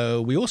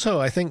we also,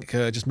 I think,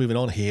 just moving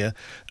on here,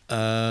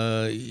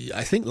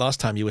 I think last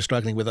time you were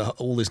struggling with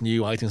all this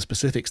new item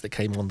specifics that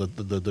came on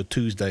the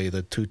Tuesday,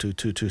 the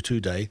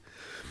 22222 day.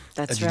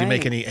 That's right. Did you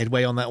make any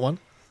headway on that one?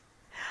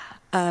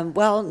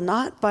 Well,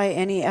 not by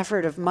any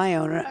effort of my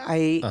own.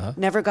 I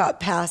never got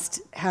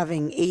past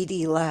having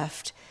 80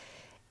 left,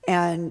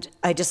 and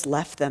I just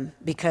left them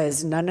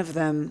because none of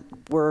them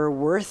were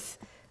worth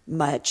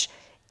much.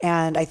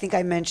 And I think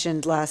I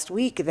mentioned last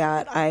week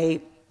that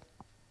I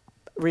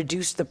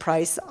reduced the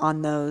price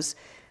on those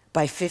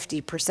by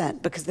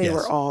 50% because they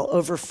were all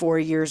over 4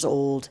 years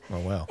old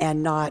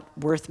and not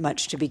worth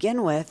much to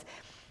begin with.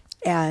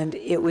 And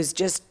it was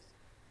just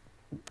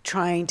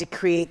trying to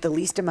create the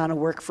least amount of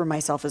work for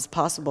myself as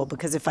possible,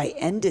 because if I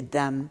ended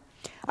them,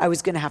 I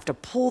was going to have to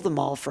pull them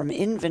all from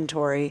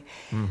inventory.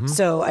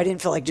 So I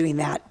didn't feel like doing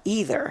that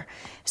either.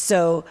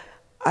 So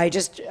I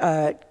just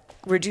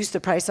reduced the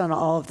price on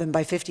all of them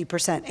by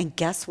 50%. And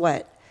guess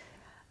what?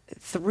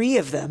 3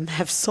 of them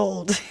have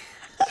sold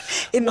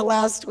in the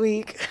last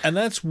week. And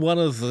that's one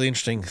of the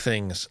interesting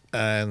things.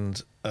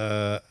 And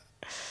I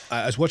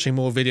was watching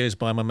more videos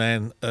by my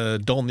man,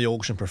 Don the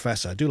Auction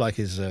Professor. I do like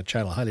his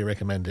channel. Highly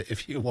recommend it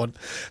if you want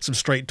some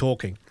straight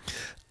talking.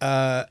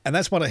 And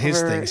that's one of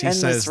his things. He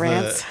says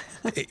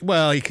that,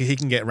 well, he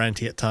can get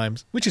ranty at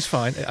times, which is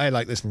fine. I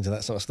like listening to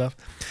that sort of stuff.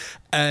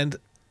 And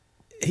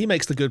he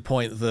makes the good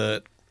point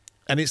that,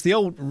 and I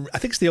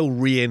think it's the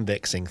old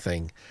re-indexing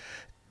thing.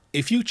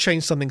 If you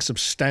change something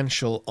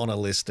substantial on a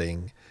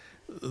listing,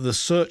 the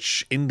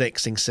search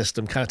indexing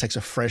system kind of takes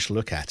a fresh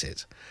look at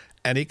it,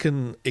 and it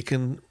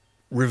can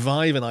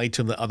revive an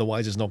item that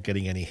otherwise is not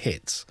getting any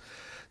hits.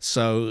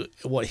 So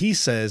what he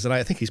says, and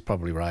I think he's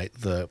probably right,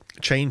 that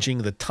changing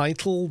the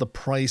title, the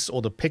price,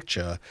 or the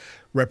picture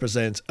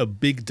represents a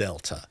big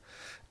delta,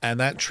 and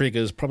that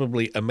triggers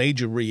probably a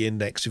major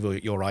re-index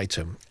of your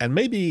item. And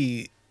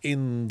maybe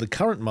in the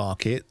current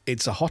market,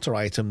 it's a hotter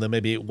item than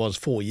maybe it was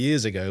 4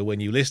 years ago when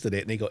you listed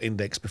it and it got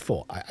indexed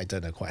before. I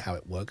don't know quite how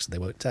it works. They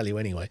won't tell you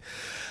anyway.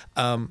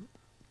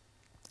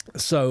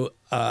 So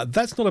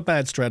that's not a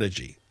bad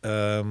strategy.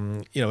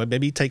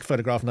 Maybe take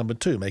photograph number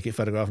 2, make it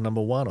photograph number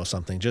 1 or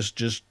something.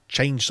 Just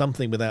change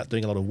something without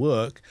doing a lot of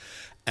work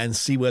and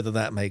see whether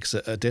that makes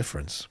a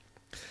difference.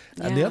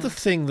 Yeah. And the other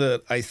thing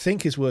that I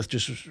think is worth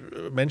just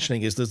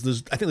mentioning is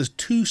there's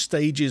 2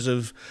 stages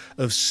of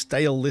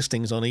stale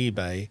listings on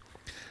eBay.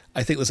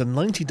 I think there's a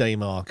 90-day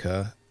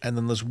marker, and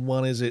then there's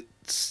one, is it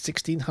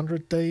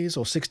 1,600 days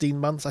or 16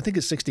 months? I think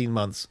it's 16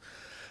 months.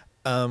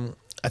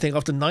 I think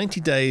after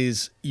 90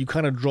 days, you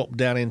kind of drop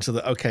down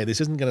into okay,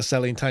 this isn't going to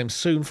sell anytime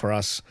soon for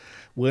us.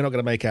 We're not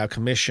going to make our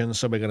commission,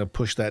 so we're going to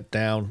push that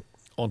down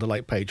onto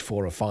like page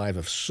 4 or 5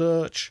 of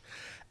search.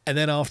 And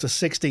then after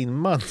 16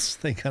 months,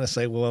 they kind of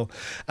say, well,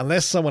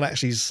 unless someone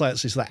actually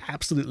searches that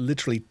absolute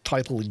literally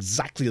title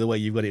exactly the way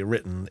you've got it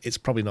written, it's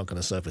probably not going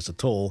to surface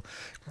at all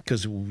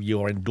because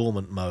you're in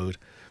dormant mode.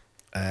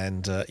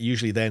 And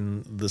usually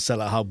then the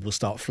seller hub will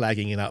start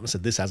flagging it up and say,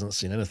 this hasn't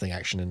seen anything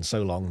action in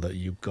so long that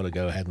you've got to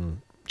go ahead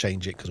and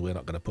change it because we're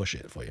not going to push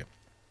it for you.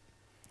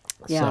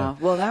 Yeah,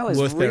 So, well, that was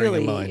worth bearing in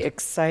really mind.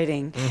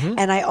 exciting.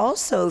 And I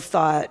also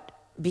thought,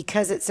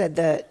 because it said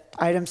that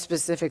item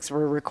specifics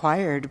were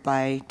required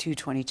by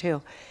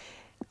 222,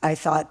 I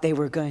thought they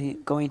were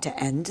going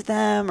to end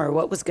them or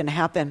what was going to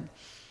happen.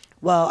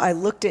 Well, I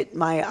looked at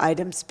my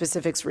item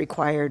specifics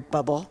required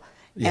bubble,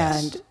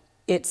 Yes. and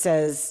it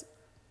says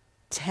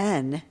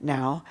 10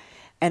 now.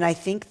 And I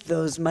think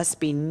those must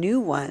be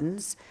new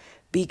ones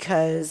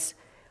because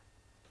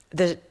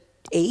the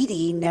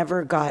 80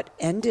 never got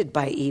ended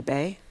by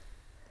eBay.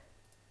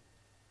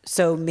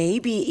 So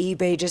maybe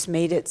eBay just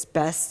made its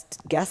best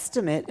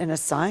guesstimate and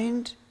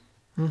assigned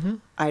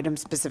item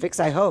specifics.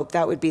 I hope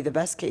that would be the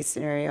best case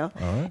scenario,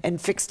 and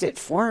fixed it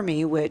for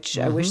me, which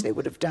I wish they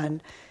would have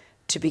done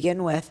to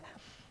begin with.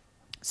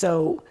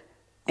 So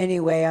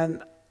anyway,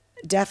 I'm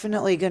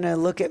definitely going to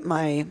look at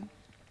my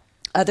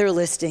other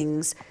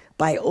listings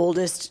by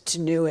oldest to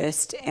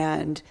newest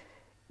and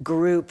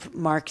group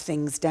mark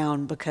things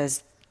down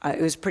because I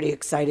was pretty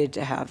excited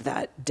to have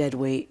that dead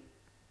weight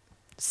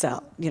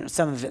sell,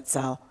 some of it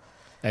sell.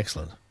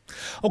 Excellent.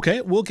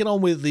 Okay, we'll get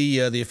on with the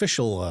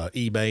official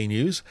eBay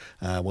news.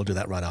 We'll do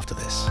that right after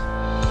this.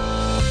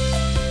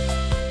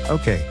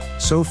 Okay,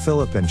 so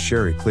Philip and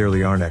Sherry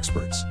clearly aren't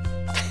experts.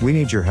 We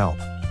need your help.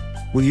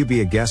 Will you be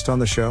a guest on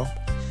the show?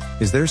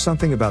 Is there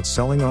something about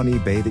selling on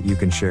eBay that you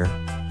can share?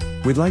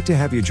 We'd like to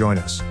have you join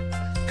us.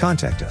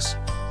 Contact us.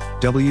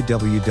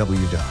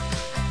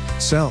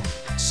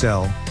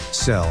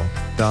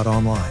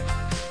 www.sellsell.online.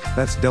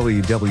 That's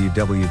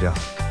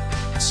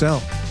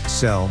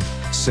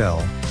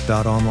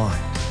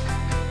www.sellsell.online.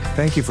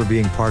 Thank you for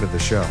being part of the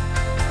show.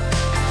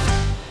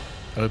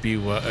 I hope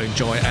you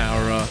enjoy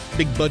our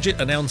big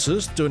budget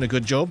announcers doing a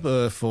good job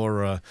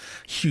for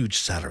huge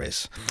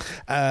salaries.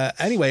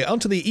 Anyway, on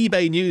to the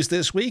eBay news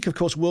this week. Of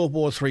course, World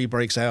War III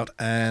breaks out,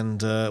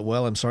 and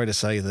well, I'm sorry to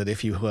say that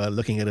if you were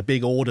looking at a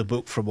big order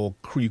book from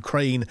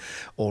Ukraine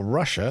or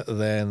Russia,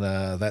 then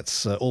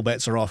that's all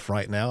bets are off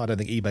right now. I don't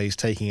think eBay's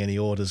taking any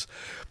orders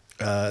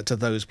to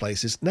those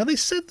places. Now, they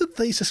said that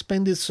they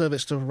suspended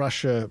service to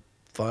Russia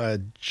via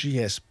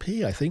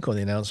GSP, I think, on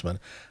the announcement.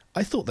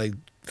 I thought they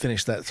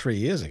finished that 3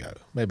 years ago.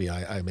 Maybe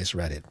I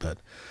misread it, but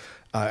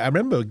I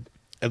remember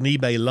an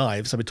eBay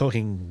Live, so we're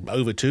talking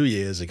over 2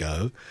 years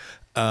ago,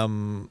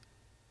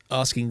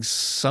 asking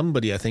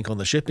somebody, I think, on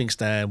the shipping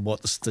stand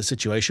what the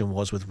situation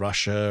was with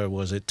Russia.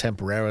 Was it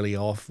temporarily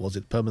off? Was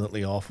it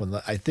permanently off?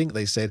 And I think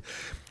they said,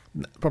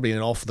 probably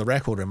an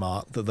off-the-record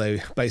remark, that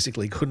they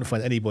basically couldn't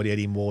find anybody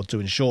anymore to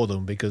insure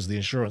them because the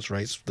insurance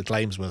rates, the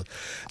claims were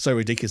so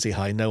ridiculously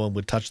high, no one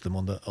would touch them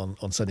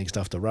on sending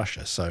stuff to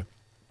Russia. So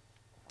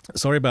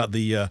sorry about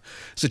the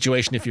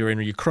situation if you're in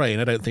Ukraine.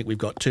 I don't think we've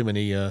got too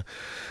many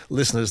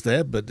listeners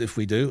there, but if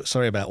we do,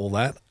 sorry about all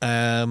that.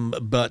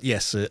 But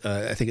yes,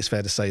 I think it's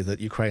fair to say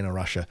that Ukraine and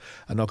Russia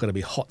are not going to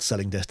be hot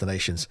selling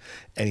destinations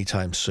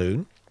anytime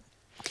soon.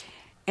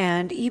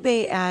 And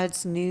eBay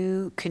adds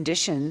new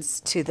conditions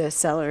to the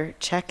seller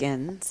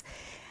check-ins.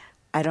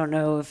 I don't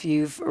know if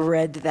you've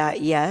read that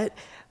yet,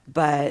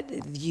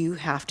 but you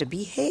have to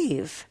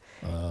behave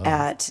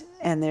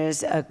and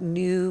there's a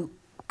new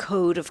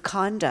code of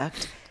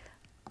conduct.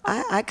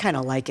 I kind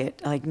of like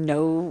it. Like,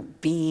 no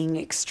being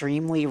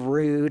extremely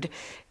rude.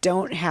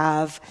 Don't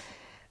have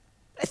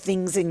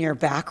things in your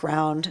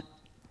background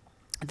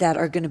that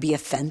are going to be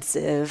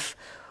offensive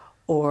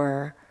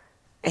or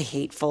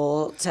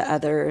hateful to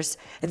others.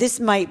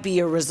 This might be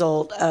a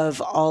result of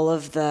all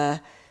of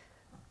the,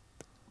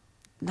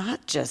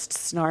 not just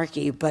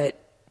snarky, but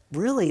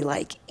really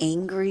like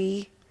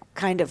angry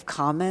kind of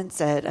comments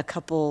at a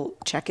couple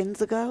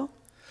check-ins ago.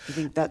 You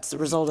think that's the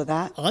result of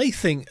that? I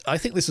think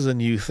this is a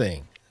new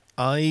thing.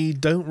 I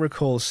don't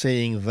recall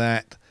seeing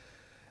that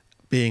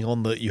being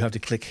on the you have to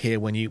click here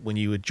when you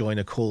would join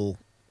a call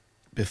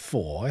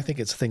before. I think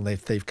it's a thing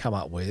they've come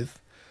up with.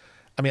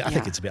 I mean, I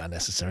think it's a bit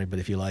unnecessary, but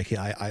if you like it,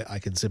 I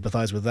can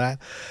sympathize with that.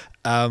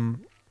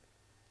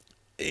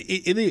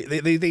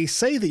 They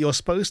say that you're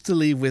supposed to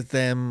leave with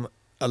them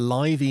a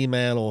live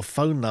email or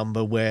phone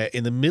number where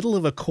in the middle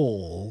of a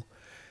call,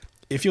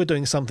 if you're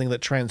doing something that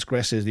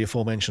transgresses the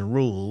aforementioned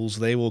rules,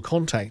 they will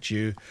contact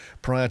you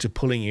prior to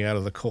pulling you out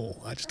of the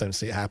call. I just don't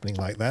see it happening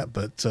like that.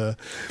 But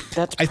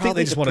that's I think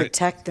they just want to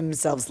protect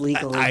themselves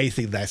legally. I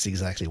think that's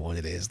exactly what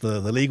it is. The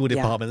legal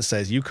department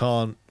says you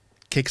can't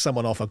kick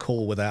someone off a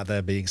call without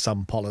there being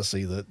some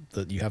policy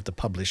that you have to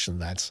publish,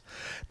 and that's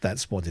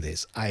what it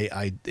is.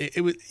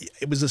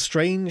 It was a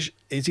strange,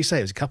 as you say,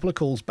 it was a couple of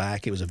calls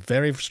back. It was a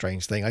very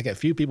strange thing. I get a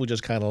few people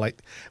just kind of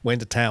like went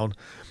to town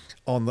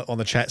on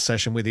the chat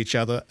session with each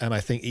other, and I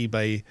think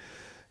eBay,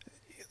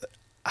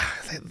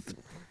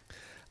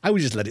 I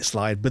would just let it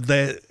slide. But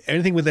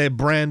anything with their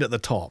brand at the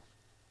top,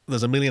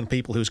 there's a million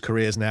people whose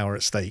careers now are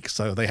at stake,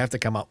 so they have to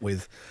come up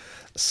with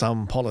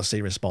some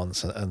policy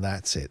response, and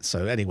that's it.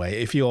 So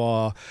anyway, if you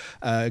are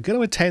going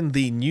to attend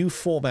the new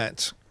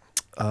format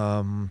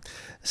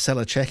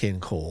seller check-in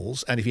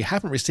calls, and if you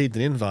haven't received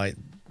an invite,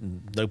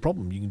 no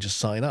problem. You can just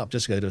sign up.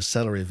 Just go to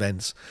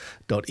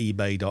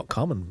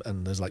sellerevents.ebay.com,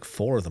 and there's like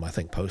 4 of them, I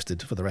think,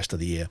 posted for the rest of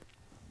the year.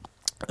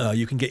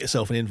 You can get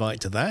yourself an invite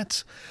to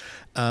that.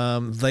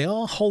 They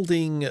are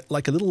holding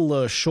like a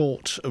little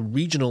short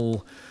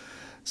regional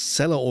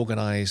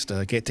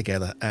seller-organized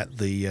get-together at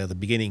the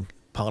beginning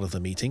part of the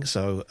meeting.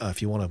 So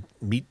if you want to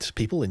meet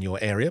people in your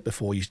area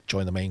before you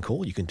join the main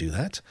call, you can do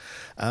that.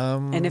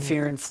 And if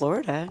you're in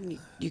Florida,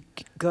 you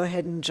go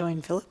ahead and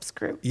join Philip's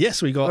group.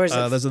 Yes, we got.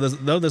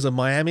 There's a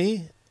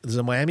Miami. There's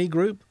a Miami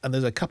group, and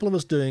there's a couple of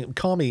us doing.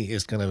 Kami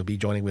is going to be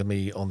joining with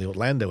me on the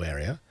Orlando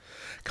area.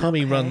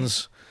 Kami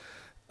runs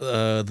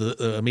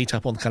the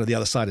meetup on kind of the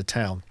other side of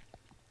town.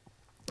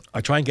 I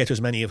try and get to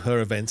as many of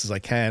her events as I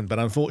can, but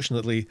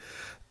unfortunately,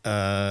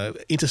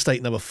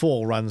 Interstate number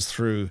 4 runs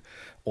through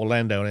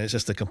Orlando, and it's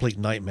just a complete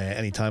nightmare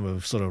any time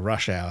of sort of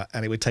rush hour,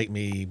 and it would take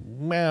me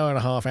an hour and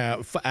a half,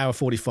 hour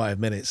 45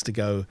 minutes to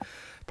go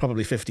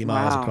probably 50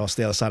 miles across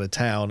the other side of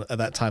town at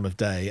that time of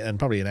day, and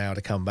probably an hour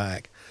to come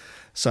back.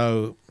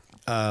 So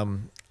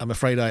I'm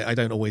afraid I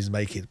don't always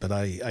make it, but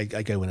I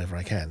go whenever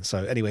I can.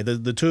 So anyway,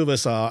 the 2 of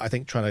us are, I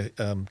think, trying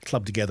to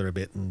club together a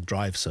bit and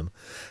drive some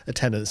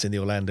attendance in the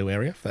Orlando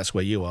area. If that's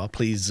where you are,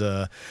 please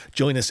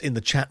join us in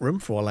the chat room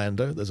for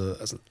Orlando. There's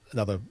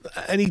another.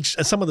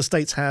 Some of the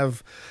states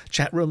have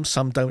chat rooms,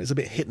 some don't. It's a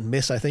bit hit and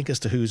miss, I think, as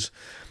to who's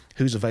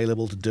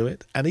available to do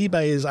it. And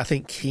eBay is, I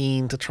think,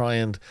 keen to try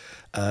and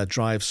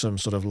drive some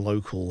sort of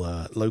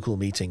local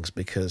meetings,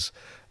 because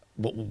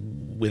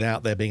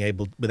without there being a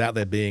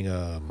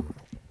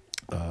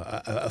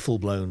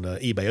full-blown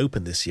eBay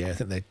Open this year, I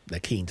think they're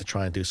keen to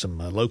try and do some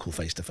local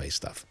face-to-face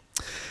stuff.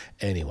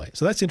 Anyway,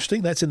 so that's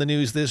interesting. That's in the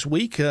news this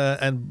week,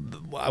 and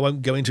I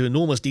won't go into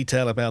enormous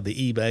detail about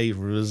the eBay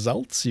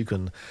results. You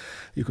can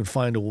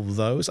find all of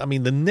those. I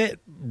mean, the net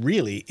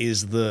really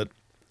is that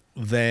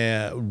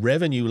their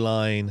revenue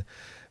line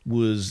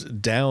was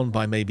down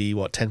by maybe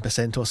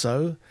 10% or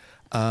so.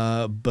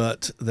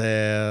 But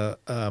their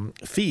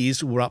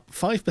fees were up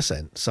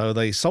 5%. So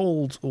they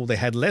they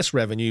had less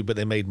revenue, but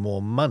they made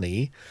more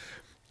money.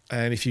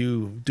 And if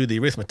you do the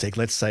arithmetic,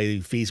 let's say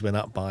fees went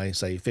up by,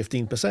 say,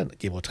 15%,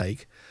 give or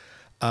take,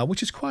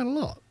 which is quite a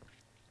lot.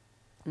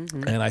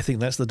 Mm-hmm. And I think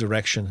that's the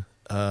direction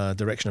of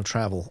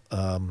travel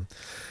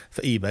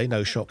for eBay.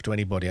 No shock to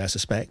anybody, I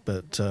suspect.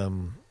 But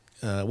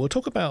we'll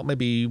talk about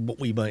maybe what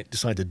we might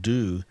decide to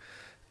do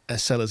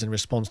as sellers in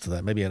response to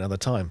that, maybe another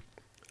time.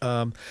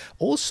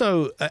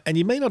 Also, and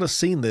you may not have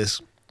seen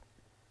this,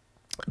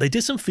 they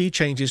did some fee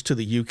changes to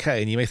the UK,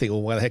 and you may think,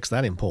 well, why the heck's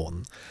that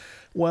important?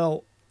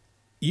 Well,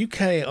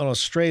 UK and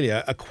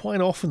Australia are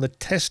quite often the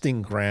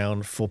testing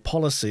ground for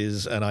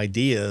policies and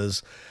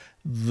ideas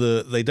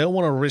that they don't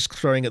want to risk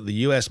throwing at the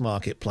US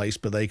marketplace,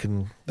 but they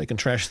can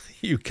trash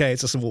the UK.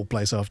 It's a small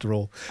place after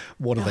all.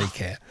 What do they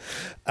care?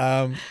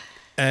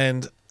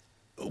 And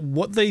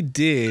what they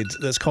did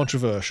that's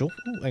controversial.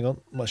 Oh, hang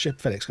on, my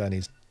FedEx guy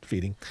needs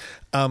feeding.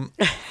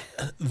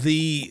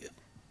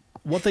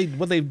 What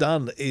they've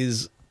done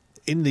is,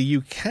 in the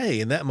UK,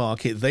 in that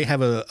market, they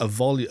have a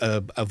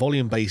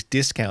volume-based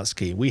discount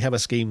scheme. We have a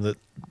scheme that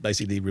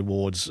basically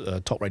rewards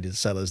top-rated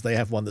sellers. They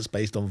have one that's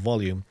based on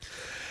volume,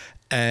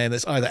 and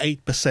it's either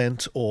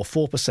 8% or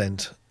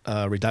 4%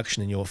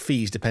 reduction in your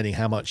fees, depending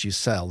how much you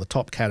sell. The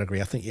top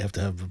category, I think you have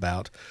to have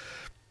about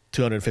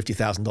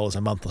 $250,000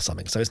 a month or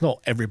something. So it's not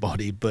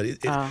everybody, but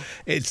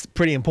it's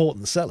pretty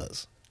important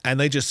sellers. And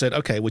they just said,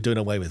 okay, we're doing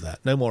away with that.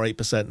 No more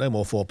 8%, no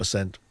more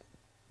 4%.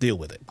 Deal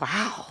with it.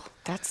 Wow,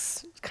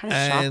 that's kind of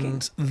shocking.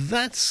 And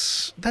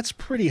that's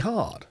pretty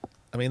hard.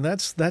 I mean,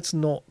 that's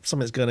not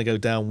something that's going to go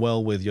down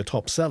well with your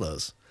top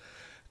sellers.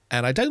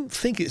 And I don't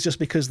think it's just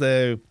because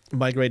they're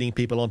migrating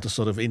people onto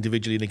sort of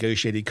individually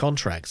negotiated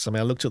contracts. I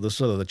mean, I looked at the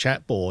sort of the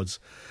chat boards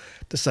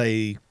to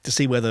see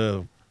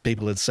whether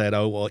people had said,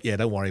 oh, well, yeah,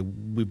 don't worry,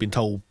 we've been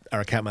told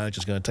our account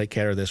manager's going to take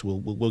care of this,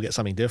 we'll get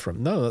something different.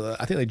 No,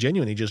 I think they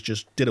genuinely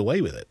just did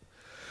away with it.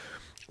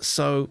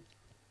 So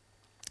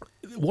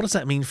what does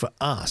that mean for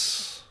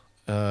us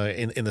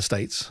in the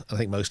States? I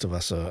think most of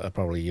us are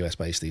probably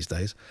US-based these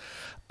days.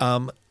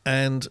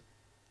 And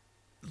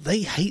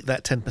they hate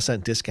that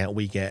 10% discount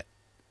we get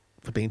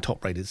for being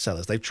top-rated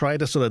sellers. They've tried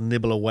to sort of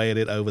nibble away at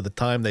it over the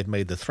time. They've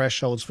made the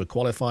thresholds for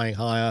qualifying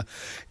higher,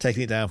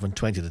 taking it down from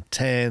 20 to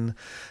 10.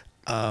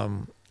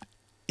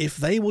 If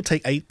they will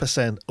take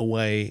 8%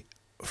 away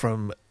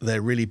from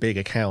their really big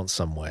account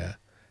somewhere,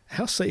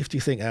 how safe do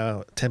you think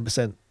our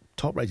 10%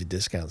 top-rated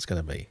discount is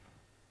going to be?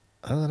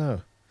 I don't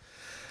know.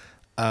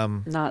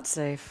 Not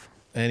safe.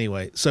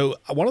 Anyway, so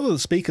one of the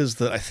speakers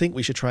that I think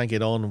we should try and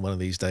get on one of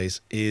these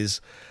days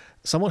is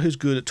someone who's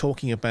good at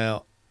talking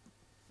about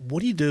what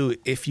do you do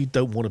if you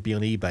don't want to be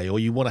on eBay or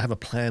you want to have a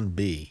plan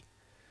B?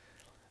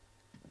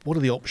 What are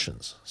the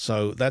options?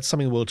 So that's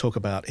something we'll talk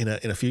about in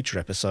a future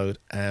episode,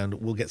 and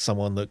we'll get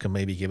someone that can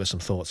maybe give us some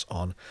thoughts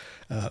on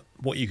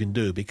what you can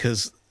do,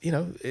 because, you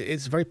know,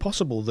 it's very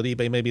possible that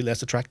eBay may be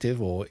less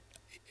attractive or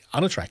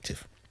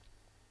unattractive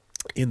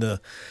in the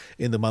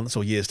months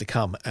or years to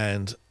come.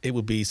 And it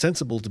would be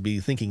sensible to be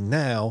thinking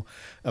now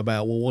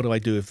about, well, what do I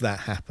do if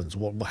that happens?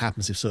 What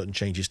happens if certain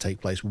changes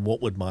take place?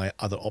 What would my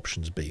other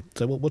options be?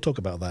 So we'll talk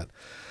about that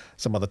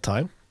some other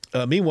time.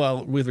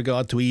 Meanwhile, with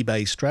regard to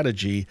eBay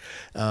strategy,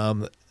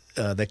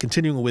 they're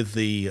continuing with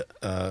the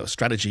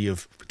strategy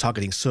of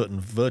targeting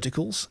certain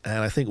verticals,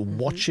 and I think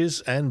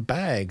watches and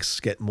bags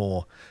get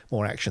more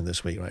action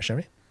this week, right,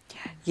 Sherry?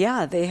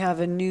 Yeah, they have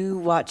a new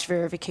watch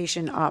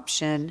verification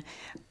option.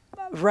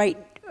 Right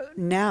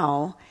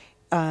now,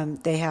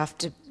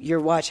 your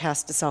watch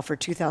has to sell for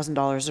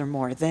 $2,000 or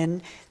more.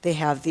 Then they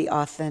have the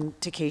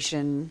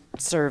authentication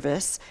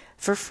service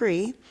for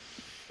free.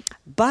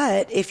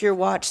 But if your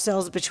watch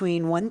sells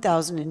between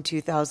 $1,000 and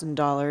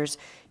 $2,000,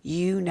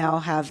 you now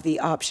have the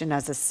option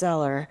as a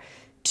seller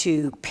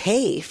to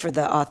pay for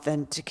the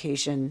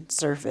authentication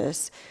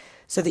service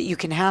so that you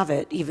can have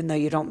it even though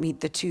you don't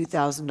meet the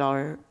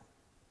 $2,000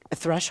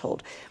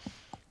 threshold.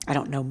 I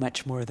don't know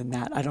much more than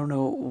that. I don't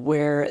know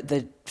where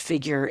the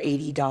figure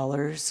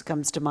 $80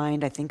 comes to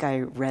mind. I think I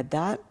read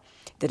that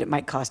it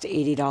might cost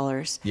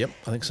 $80. Yep,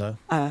 I think so.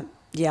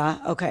 Yeah,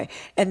 okay.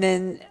 And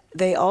then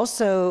they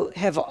also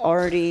have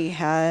already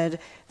had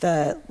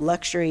the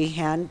luxury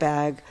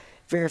handbag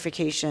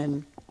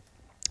verification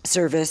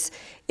service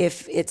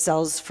if it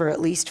sells for at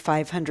least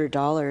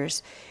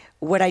 $500.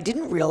 What I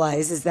didn't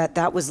realize is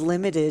that was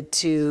limited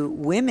to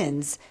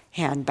women's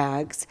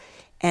handbags,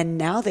 and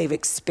now they've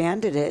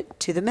expanded it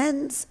to the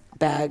men's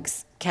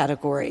bags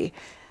category.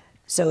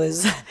 So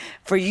as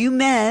for you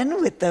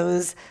men with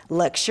those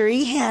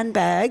luxury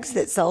handbags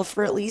that sell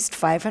for at least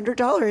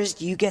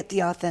 $500, you get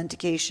the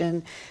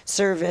authentication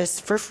service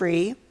for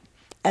free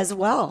as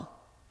well.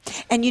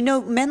 And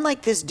men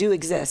like this do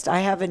exist.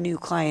 I have a new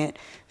client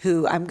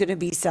who I'm going to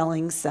be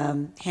selling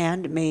some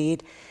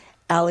handmade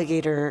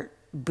alligator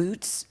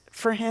boots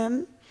for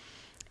him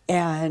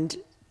and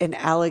an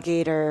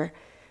alligator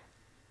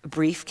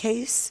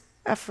briefcase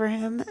for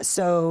him.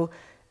 So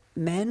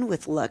men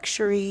with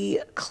luxury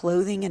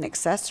clothing and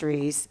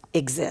accessories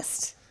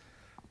exist.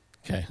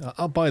 Okay,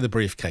 I'll buy the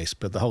briefcase,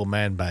 but the whole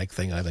man bag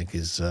thing I think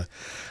is a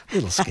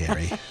little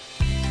scary.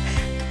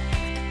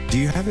 Do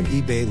you have an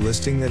eBay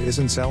listing that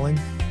isn't selling?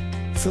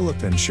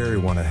 Philip and Sherry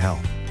want to help.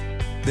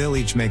 They'll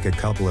each make a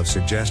couple of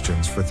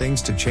suggestions for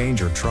things to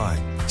change or try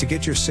to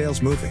get your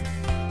sales moving.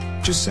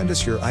 Just send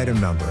us your item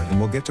number and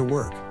we'll get to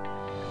work.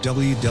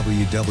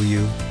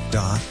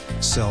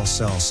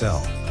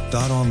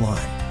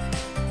 www.sellsellsell.online.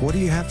 What do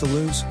you have to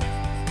lose?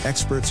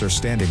 Experts are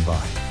standing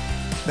by.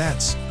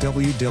 That's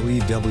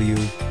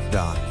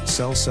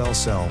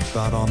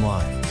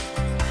www.sellsellsell.online.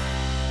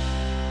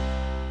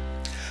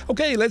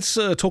 Okay, let's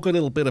talk a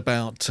little bit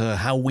about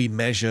how we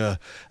measure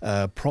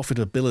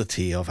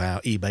profitability of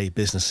our eBay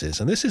businesses.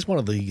 And this is one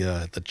of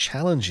the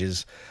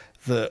challenges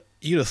that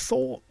you'd have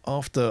thought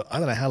after, I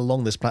don't know how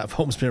long this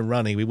platform's been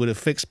running, we would have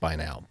fixed by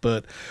now.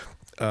 But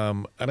I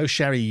know,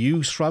 Sherry,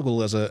 you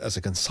struggle as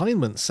a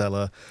consignment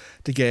seller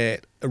to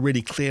get a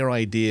really clear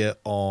idea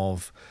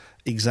of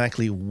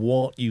exactly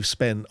what you've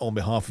spent on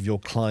behalf of your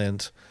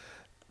client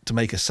to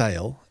make a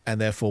sale, and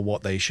therefore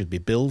what they should be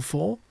billed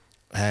for.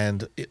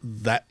 And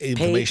that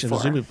information,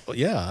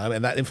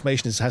 that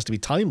information has to be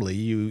timely.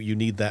 You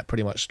need that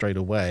pretty much straight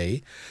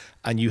away,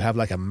 and you have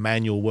like a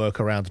manual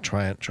workaround to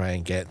try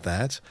and get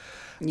that.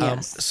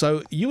 Yes.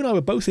 So you and I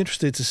were both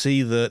interested to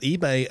see that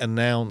eBay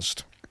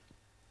announced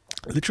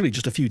literally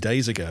just a few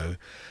days ago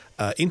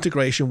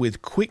integration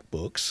with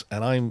QuickBooks,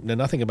 and I know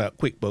nothing about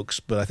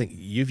QuickBooks, but I think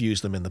you've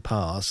used them in the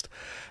past.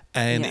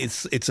 And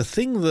yes. it's a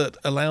thing that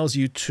allows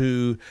you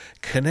to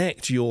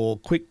connect your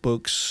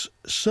QuickBooks,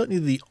 certainly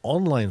the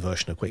online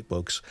version of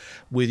QuickBooks,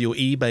 with your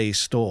eBay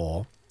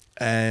store.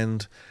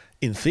 And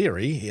in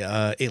theory,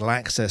 it'll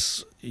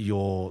access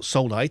your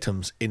sold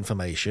items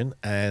information.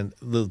 And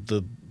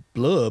the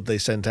blurb they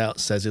sent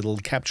out says it'll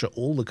capture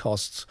all the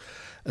costs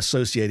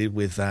associated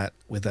with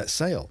that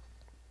sale.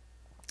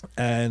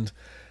 And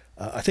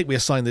I think we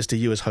assigned this to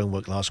you as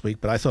homework last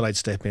week, but I thought I'd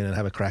step in and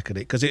have a crack at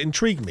it because it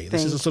intrigued me.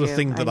 This is the sort of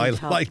thing that I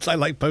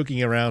like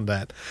poking around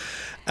at.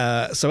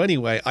 So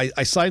anyway,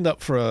 I signed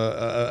up for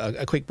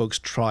a QuickBooks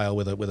trial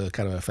with a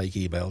kind of a fake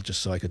email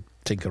just so I could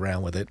tinker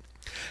around with it.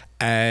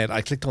 And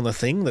I clicked on the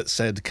thing that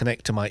said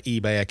connect to my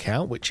eBay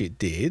account, which it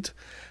did.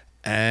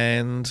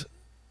 And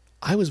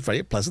I was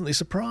very pleasantly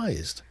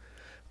surprised.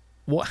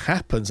 What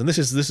happens, and this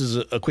is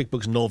a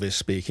QuickBooks novice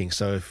speaking,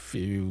 so if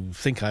you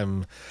think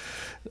I'm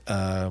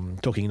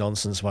talking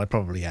nonsense, well, I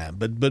probably am.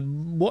 But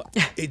what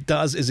it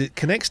does is it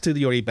connects to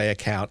your eBay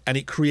account and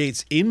it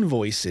creates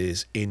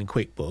invoices in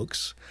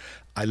QuickBooks.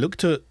 I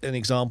looked at an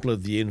example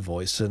of the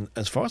invoice, and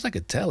as far as I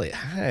could tell, it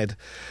had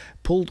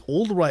pulled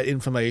all the right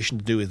information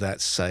to do with that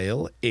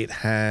sale. It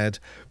had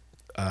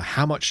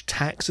how much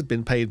tax had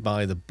been paid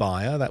by the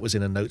buyer. That was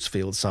in a notes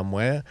field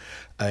somewhere.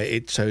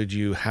 It showed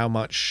you how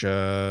much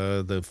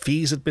the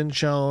fees had been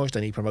charged,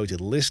 any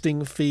promoted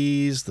listing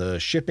fees, the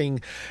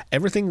shipping,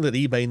 everything that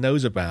eBay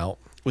knows about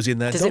was in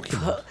that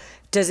document.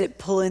 Does it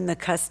pull in the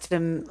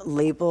custom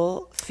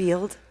label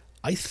field?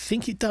 I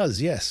think it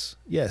does, yes.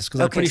 Yes, because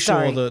I'm Okay, pretty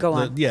sorry, sure go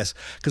on. yes,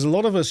 because a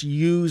lot of us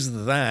use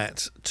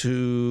that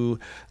to,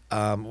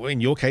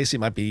 in your case, it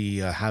might be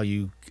how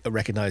you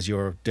recognize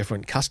your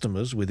different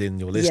customers within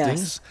your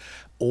listings. Yes.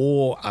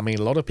 Or, I mean,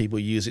 a lot of people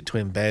use it to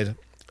embed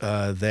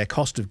their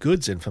cost of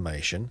goods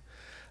information,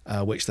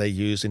 which they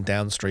use in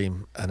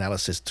downstream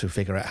analysis to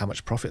figure out how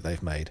much profit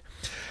they've made.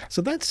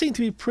 So that seemed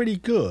to be pretty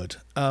good.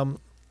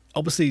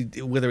 Obviously,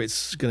 whether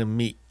it's going to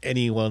meet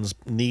anyone's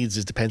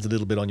needs depends a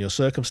little bit on your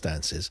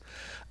circumstances.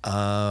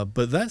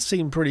 But that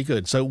seemed pretty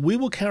good. So we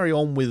will carry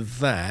on with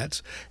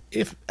that.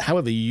 If,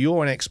 however,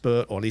 you're an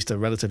expert or at least a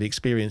relatively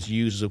experienced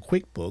user of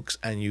QuickBooks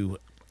and you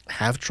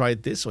have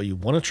tried this or you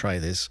want to try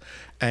this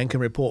and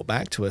can report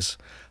back to us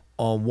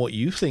on what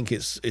you think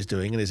is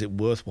doing and is it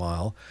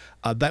worthwhile,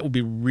 that would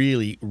be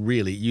really,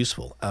 really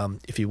useful.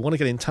 If you want to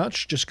get in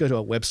touch, just go to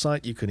our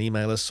website. You can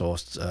email us or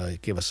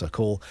give us a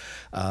call.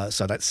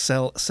 So that's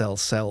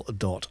sell.online.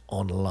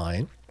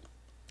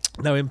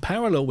 Now, in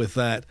parallel with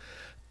that,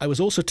 I was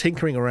also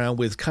tinkering around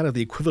with kind of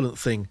the equivalent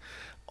thing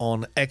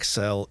on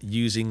Excel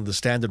using the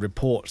standard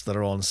reports that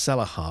are on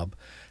Seller Hub.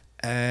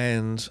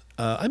 And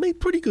I made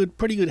pretty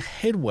good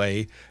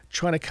headway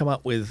trying to come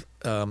up with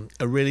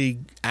a really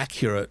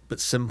accurate but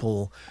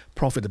simple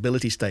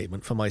profitability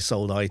statement for my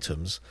sold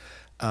items.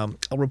 I'll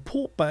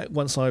report back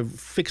once I've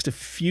fixed a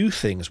few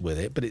things with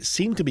it, but it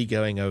seemed to be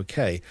going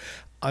okay.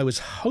 I was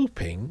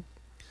hoping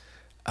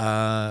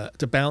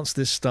to bounce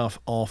this stuff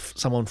off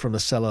someone from the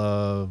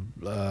Seller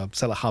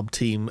Hub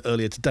team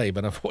earlier today,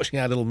 but unfortunately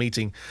our little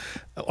meeting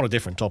on a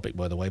different topic,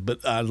 by the way,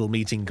 but our little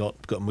meeting got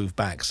moved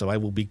back. So I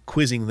will be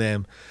quizzing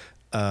them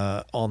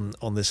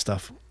on this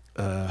stuff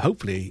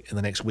hopefully in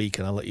the next week,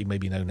 and I'll let you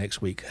maybe know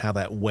next week how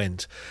that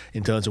went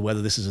in terms of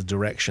whether this is a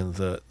direction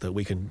that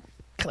we can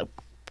kind of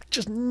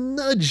just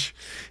nudge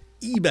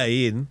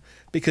eBay in,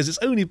 because it's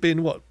only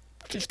been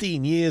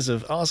 15 years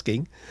of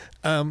asking,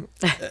 can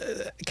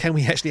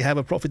we actually have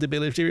a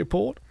profitability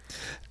report?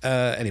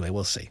 Anyway,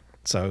 we'll see.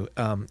 So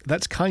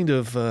that's kind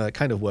of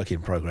work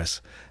in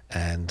progress,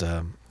 and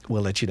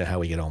we'll let you know how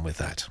we get on with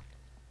that.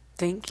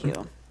 Thank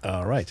you.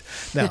 All right.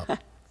 Now,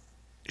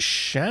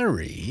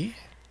 Shari,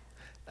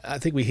 I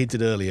think we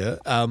hinted earlier,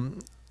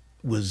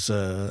 was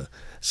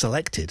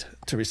selected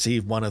to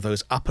receive one of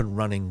those up and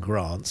running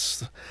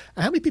grants.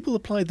 How many people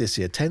applied this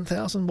year?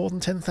 10,000? More than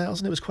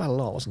 10,000? It was quite a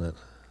lot, wasn't it?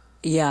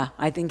 Yeah,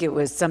 I think it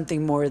was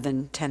something more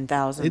than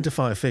 10,000. Into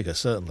five figures,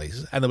 certainly.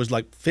 And there was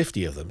like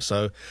 50 of them.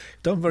 So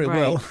done very Right.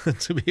 well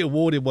to be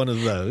awarded one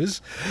of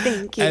those.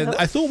 Thank you. And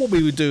I thought what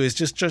we would do is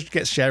just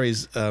get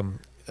Shari's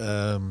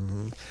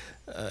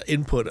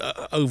input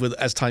over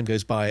as time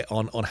goes by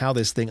on how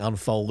this thing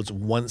unfolds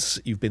once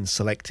you've been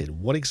selected.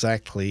 What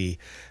exactly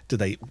do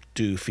they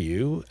do for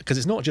you? Because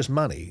it's not just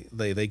money.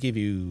 They give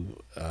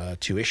you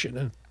tuition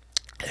and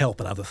help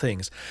and other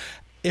things.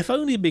 If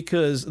only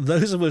because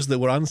those of us that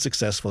were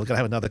unsuccessful are going to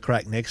have another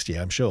crack next year,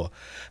 I'm sure.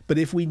 But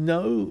if we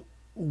know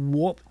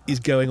what is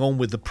going on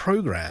with the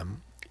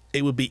program,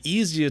 it would be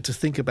easier to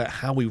think about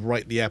how we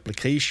write the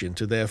application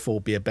to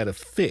therefore be a better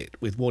fit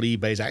with what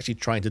eBay is actually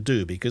trying to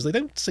do, because they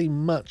don't say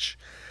much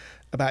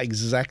about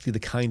exactly the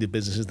kind of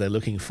businesses they're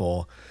looking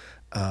for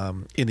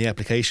in the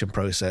application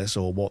process,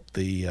 or what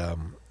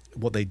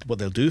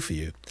they'll do for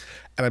you.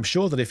 And I'm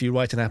sure that if you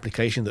write an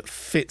application that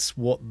fits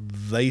what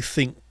they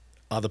think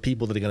are the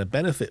people that are going to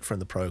benefit from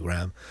the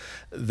program,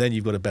 then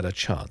you've got a better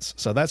chance.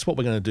 So that's what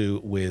we're going to do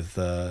with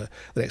the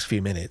next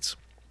few minutes.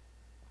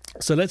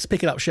 So let's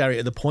pick it up, Shari,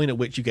 at the point at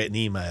which you get an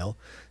email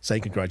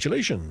saying,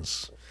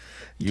 congratulations,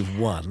 you've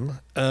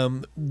won.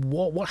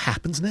 What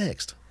happens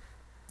next?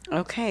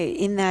 Okay,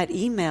 in that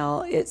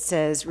email, it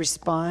says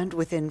respond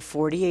within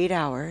 48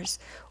 hours,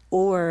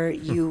 or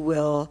you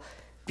will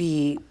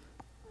be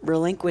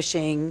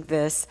relinquishing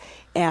this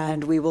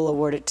and we will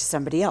award it to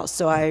somebody else.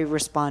 So I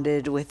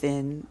responded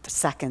within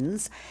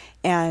seconds,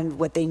 and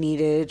what they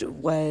needed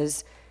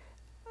was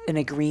an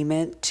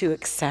agreement to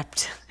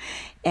accept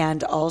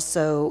and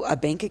also a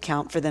bank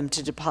account for them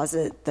to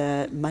deposit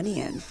the money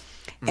in.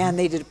 Mm-hmm. And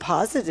they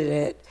deposited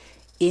it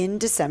in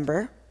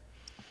December.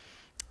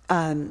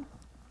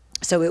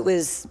 So it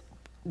was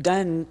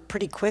done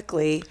pretty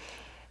quickly.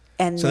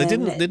 And so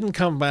then, they didn't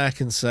come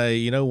back and say,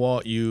 you know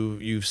what,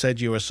 you've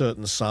said you're a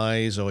certain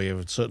size or you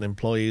have certain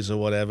employees or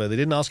whatever. They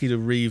didn't ask you to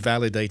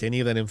revalidate any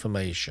of that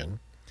information.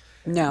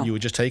 No. You were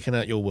just taking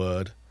out your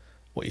word,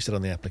 what you said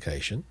on the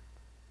application.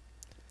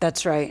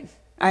 That's right.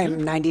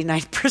 I'm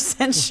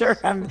 99% sure.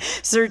 I'm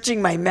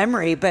searching my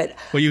memory, but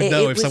well, you'd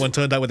know if someone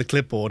turned out with a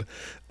clipboard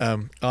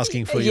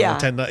asking for your Yeah.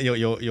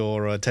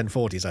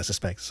 1040s, I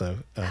suspect. So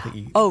I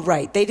think Oh,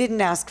 right. They didn't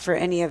ask for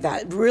any of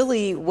that.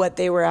 Really, what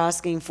they were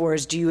asking for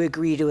is, do you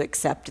agree to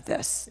accept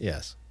this?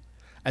 Yes.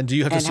 And do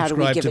you have to And how do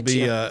we subscribe give to it to be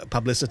you?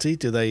 publicity?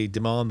 Do they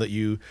demand that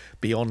you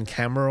be on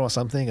camera or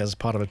something as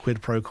part of a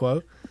quid pro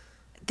quo?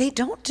 They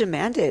don't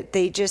demand it.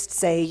 They just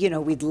say,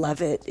 we'd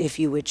love it if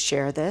you would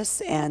share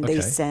this. And they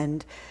Okay.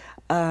 send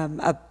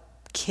a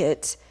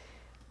kit.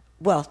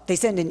 Well, they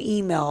send an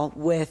email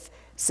with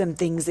some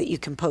things that you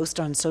can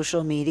post on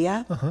social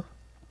media.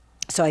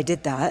 So I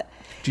did that.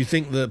 Do you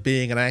think that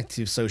being an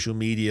active social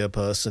media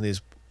person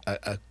is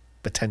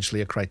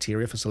potentially a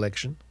criteria for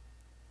selection?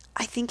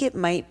 I think it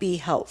might be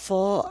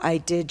helpful. I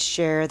did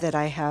share that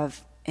I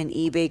have an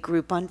eBay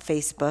group on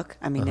Facebook.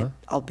 I mean,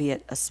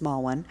 albeit a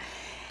small one.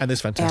 And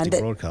this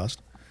fantastic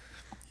broadcast.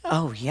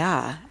 Oh,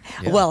 yeah.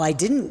 Well, I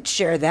didn't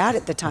share that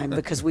at the time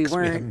because we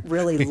weren't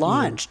really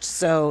launched.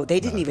 So they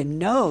didn't even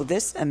know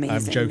this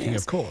amazing I'm joking,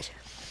 news. of course.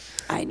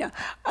 I know.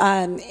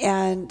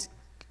 And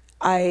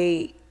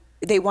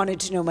they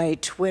wanted to know my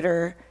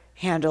Twitter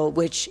handle,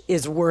 which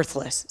is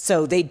worthless.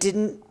 So they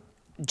didn't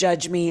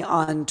judge me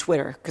on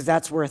Twitter because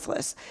that's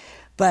worthless.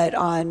 But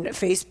on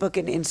Facebook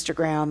and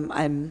Instagram,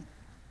 I'm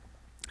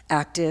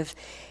active.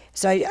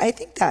 So I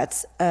think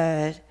that's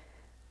a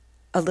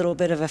little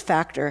bit of a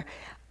factor.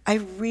 I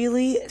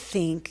really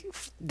think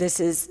this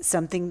is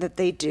something that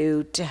they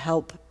do to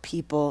help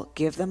people,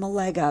 give them a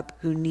leg up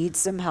who need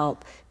some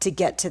help to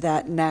get to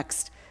that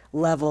next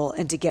level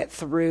and to get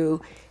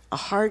through a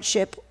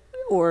hardship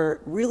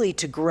or really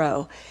to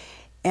grow.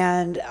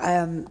 And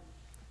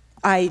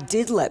I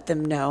did let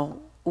them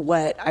know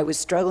what I was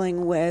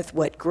struggling with,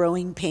 what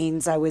growing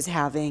pains I was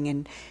having,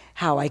 and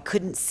how I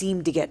couldn't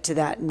seem to get to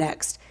that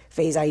next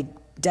phase. I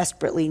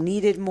desperately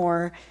needed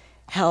more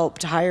help,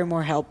 to hire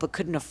more help, but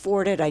couldn't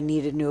afford it. I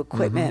needed new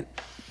equipment.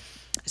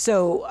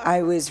 So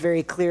I was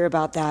very clear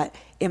about that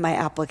in my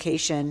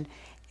application.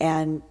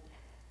 And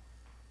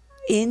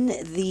in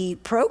the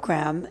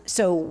program,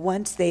 so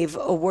once they've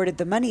awarded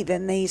the money,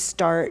 then they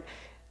start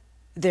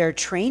their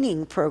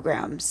training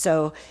program.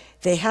 So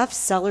they have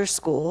Seller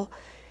School,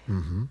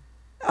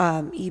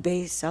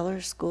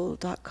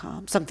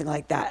 eBaysellerschool.com, something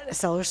like that,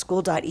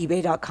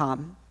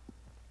 sellerschool.ebay.com,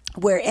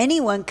 where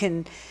anyone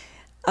can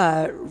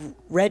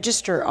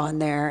register on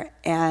there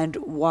and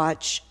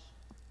watch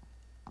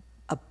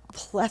a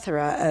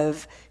plethora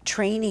of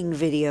training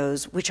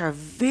videos, which are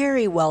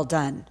very well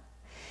done,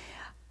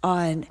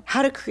 on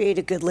how to create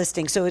a good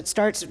listing. So it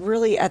starts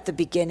really at the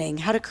beginning,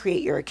 how to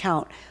create your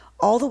account,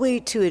 all the way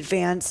to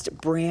advanced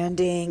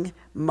branding,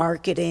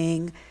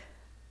 marketing,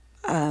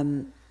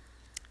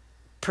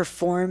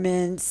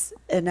 performance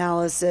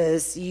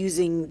analysis,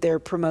 using their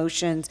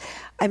promotions.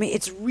 I mean,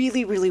 it's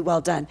really, really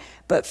well done.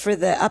 But for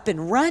the up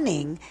and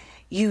running,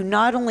 you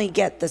not only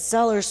get the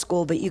Seller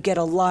School, but you get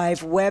a live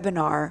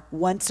webinar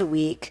once a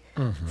week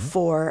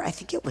for, I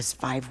think it was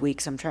 5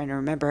 weeks, I'm trying to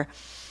remember,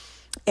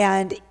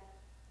 and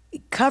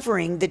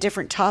covering the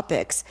different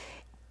topics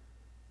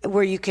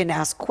where you can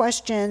ask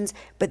questions,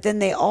 but then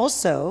they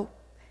also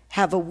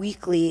have a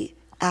weekly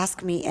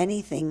Ask Me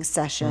Anything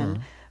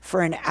session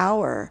for an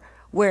hour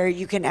where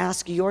you can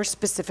ask your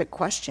specific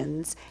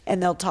questions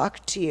and they'll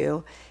talk to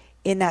you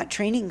in that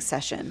training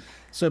session.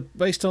 So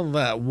based on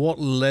that, what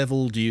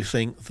level do you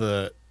think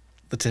the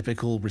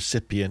typical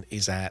recipient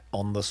is at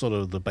on the sort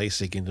of the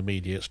basic,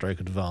 intermediate, stroke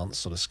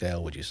advanced sort of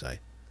scale, would you say?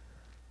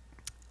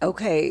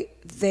 Okay,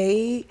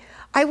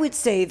 I would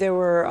say there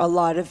were a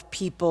lot of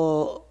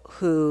people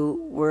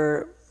who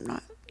were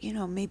not,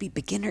 maybe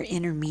beginner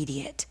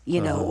intermediate,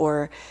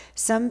 or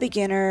some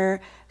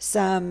beginner,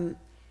 some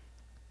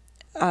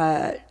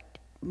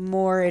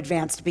more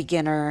advanced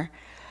beginner.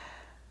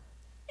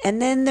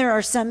 And then there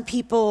are some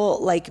people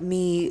like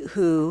me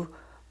who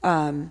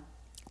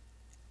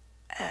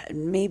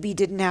maybe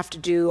didn't have to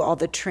do all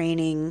the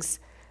trainings,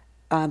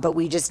 but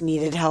we just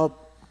needed help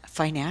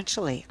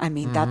financially. I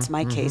mean, that's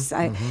my case.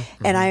 And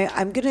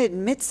I'm going to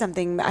admit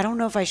something. I don't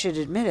know if I should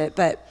admit it,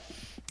 but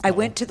I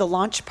went to the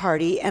launch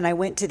party and I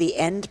went to the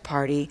end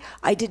party.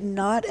 I did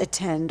not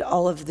attend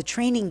all of the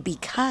training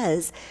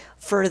because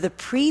for the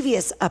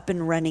previous up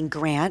and running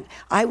grant,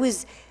 I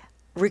was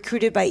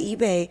recruited by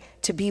eBay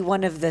to be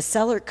one of the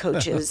seller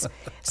coaches.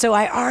 So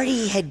I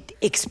already had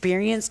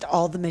experienced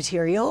all the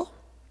material,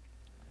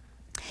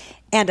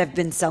 and I've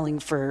been selling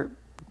for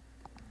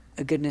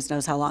goodness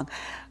knows how long.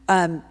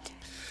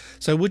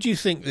 So would you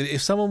think that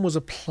if someone was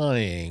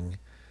applying,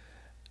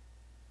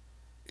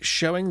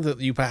 showing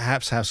that you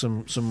perhaps have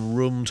some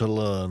room to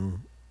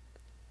learn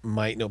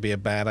might not be a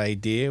bad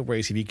idea?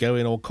 Whereas if you go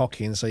in all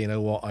cocky and say, you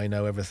know what, I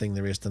know everything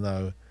there is to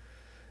know,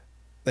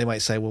 they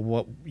might say, well,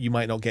 what, you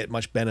might not get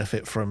much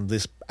benefit from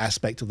this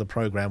aspect of the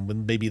program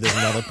when maybe there's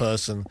another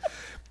person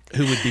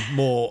who would be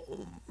more,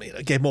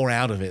 get more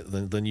out of it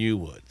than you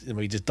would. I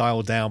mean, just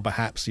dial down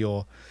perhaps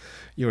your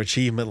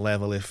achievement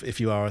level if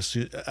you are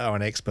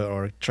an expert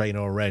or a trainer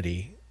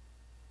already.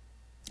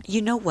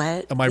 You know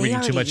what? Am I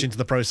reading too much into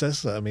the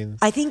process? I mean,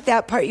 I think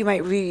that part you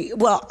might read.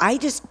 Well,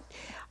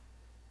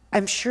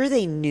 I'm sure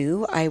they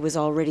knew I was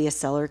already a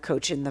seller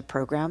coach in the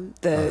program.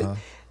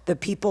 The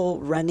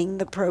people running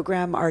the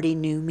program already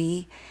knew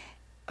me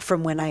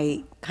from when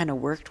I kind of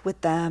worked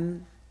with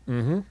them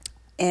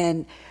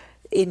and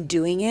in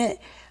doing it.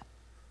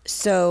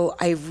 So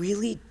I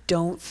really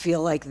don't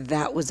feel like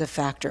that was a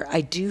factor.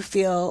 I do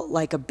feel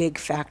like a big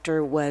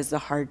factor was the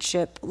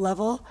hardship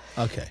level.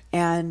 Okay.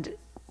 And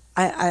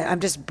I'm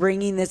just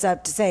bringing this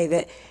up to say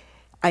that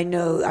I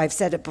know I've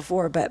said it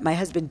before, but my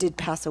husband did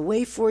pass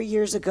away 4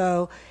 years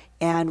ago.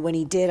 And when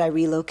he did, I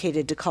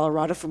relocated to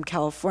Colorado from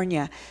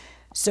California.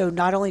 So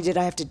not only did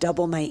I have to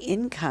double my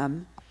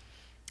income,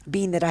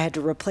 being that I had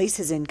to replace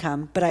his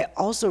income, but I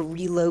also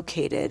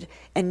relocated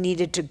and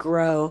needed to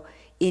grow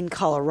in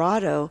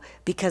Colorado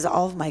because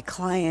all of my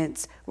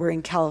clients were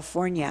in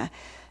California.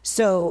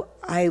 So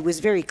I was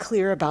very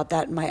clear about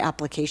that in my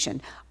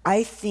application.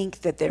 I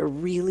think that they're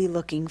really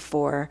looking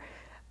for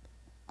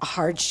a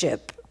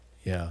hardship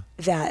Yeah.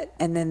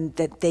 and then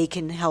that they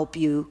can help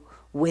you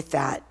with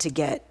that to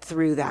get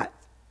through that.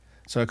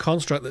 So a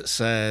construct that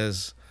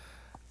says,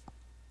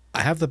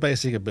 I have the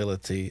basic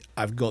ability,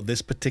 I've got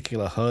this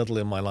particular hurdle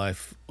in my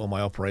life or my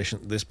operation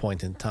at this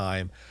point in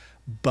time,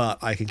 but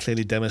I can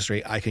clearly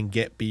demonstrate I can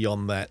get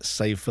beyond that,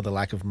 save for the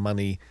lack of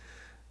money.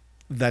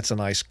 That's a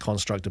nice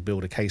construct to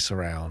build a case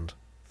around.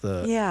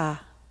 Yeah.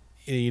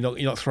 You're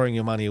not throwing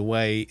your money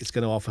away. It's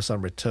going to offer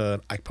some return.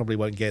 I probably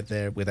won't get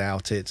there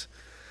without it.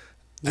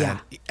 Yeah.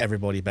 And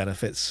everybody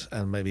benefits,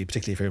 and maybe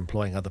particularly if you're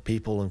employing other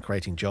people and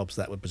creating jobs,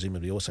 that would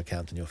presumably also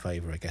count in your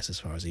favor, I guess, as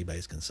far as eBay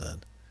is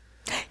concerned.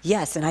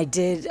 Yes, and I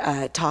did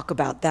talk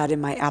about that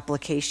in my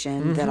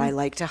application, that I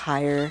like to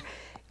hire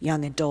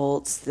young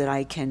adults, that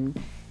I can,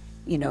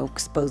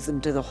 expose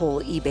them to the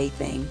whole eBay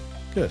thing.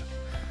 Good.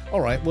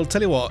 All right. Well,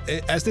 tell you what,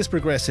 as this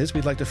progresses,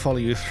 we'd like to follow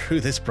you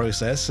through this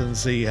process and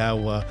see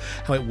how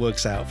it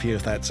works out for you,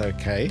 if that's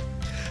okay.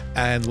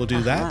 And we'll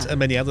do that and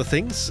many other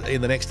things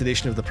in the next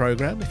edition of the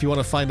program. If you want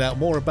to find out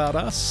more about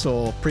us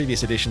or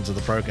previous editions of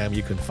the program,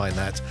 you can find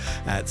that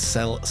at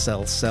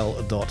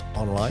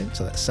sellsellsell.online.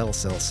 So that's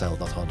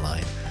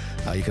sellsellsell.online.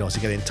 You can also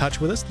get in touch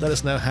with us. Let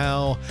us know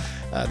how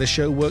this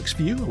show works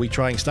for you. Are we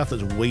trying stuff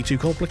that's way too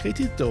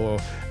complicated, or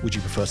would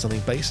you prefer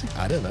something basic?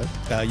 I don't know.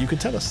 You can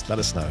tell us. Let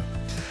us know.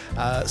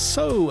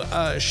 So,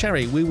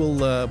 Sherry, we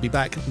will be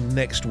back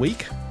next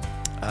week.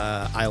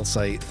 I'll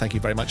say thank you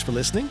very much for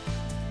listening.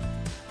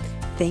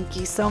 Thank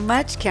you so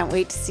much. Can't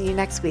wait to see you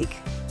next week.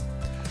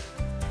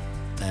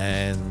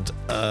 And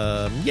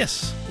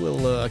yes,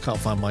 I can't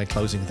find my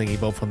closing thingy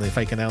bob from the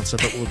fake announcer,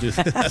 but we'll do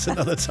that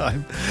another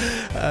time.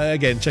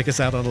 Again, check us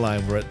out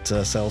online. We're at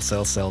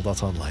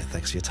sellsellsell.online.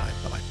 Thanks for your time.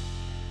 Bye-bye.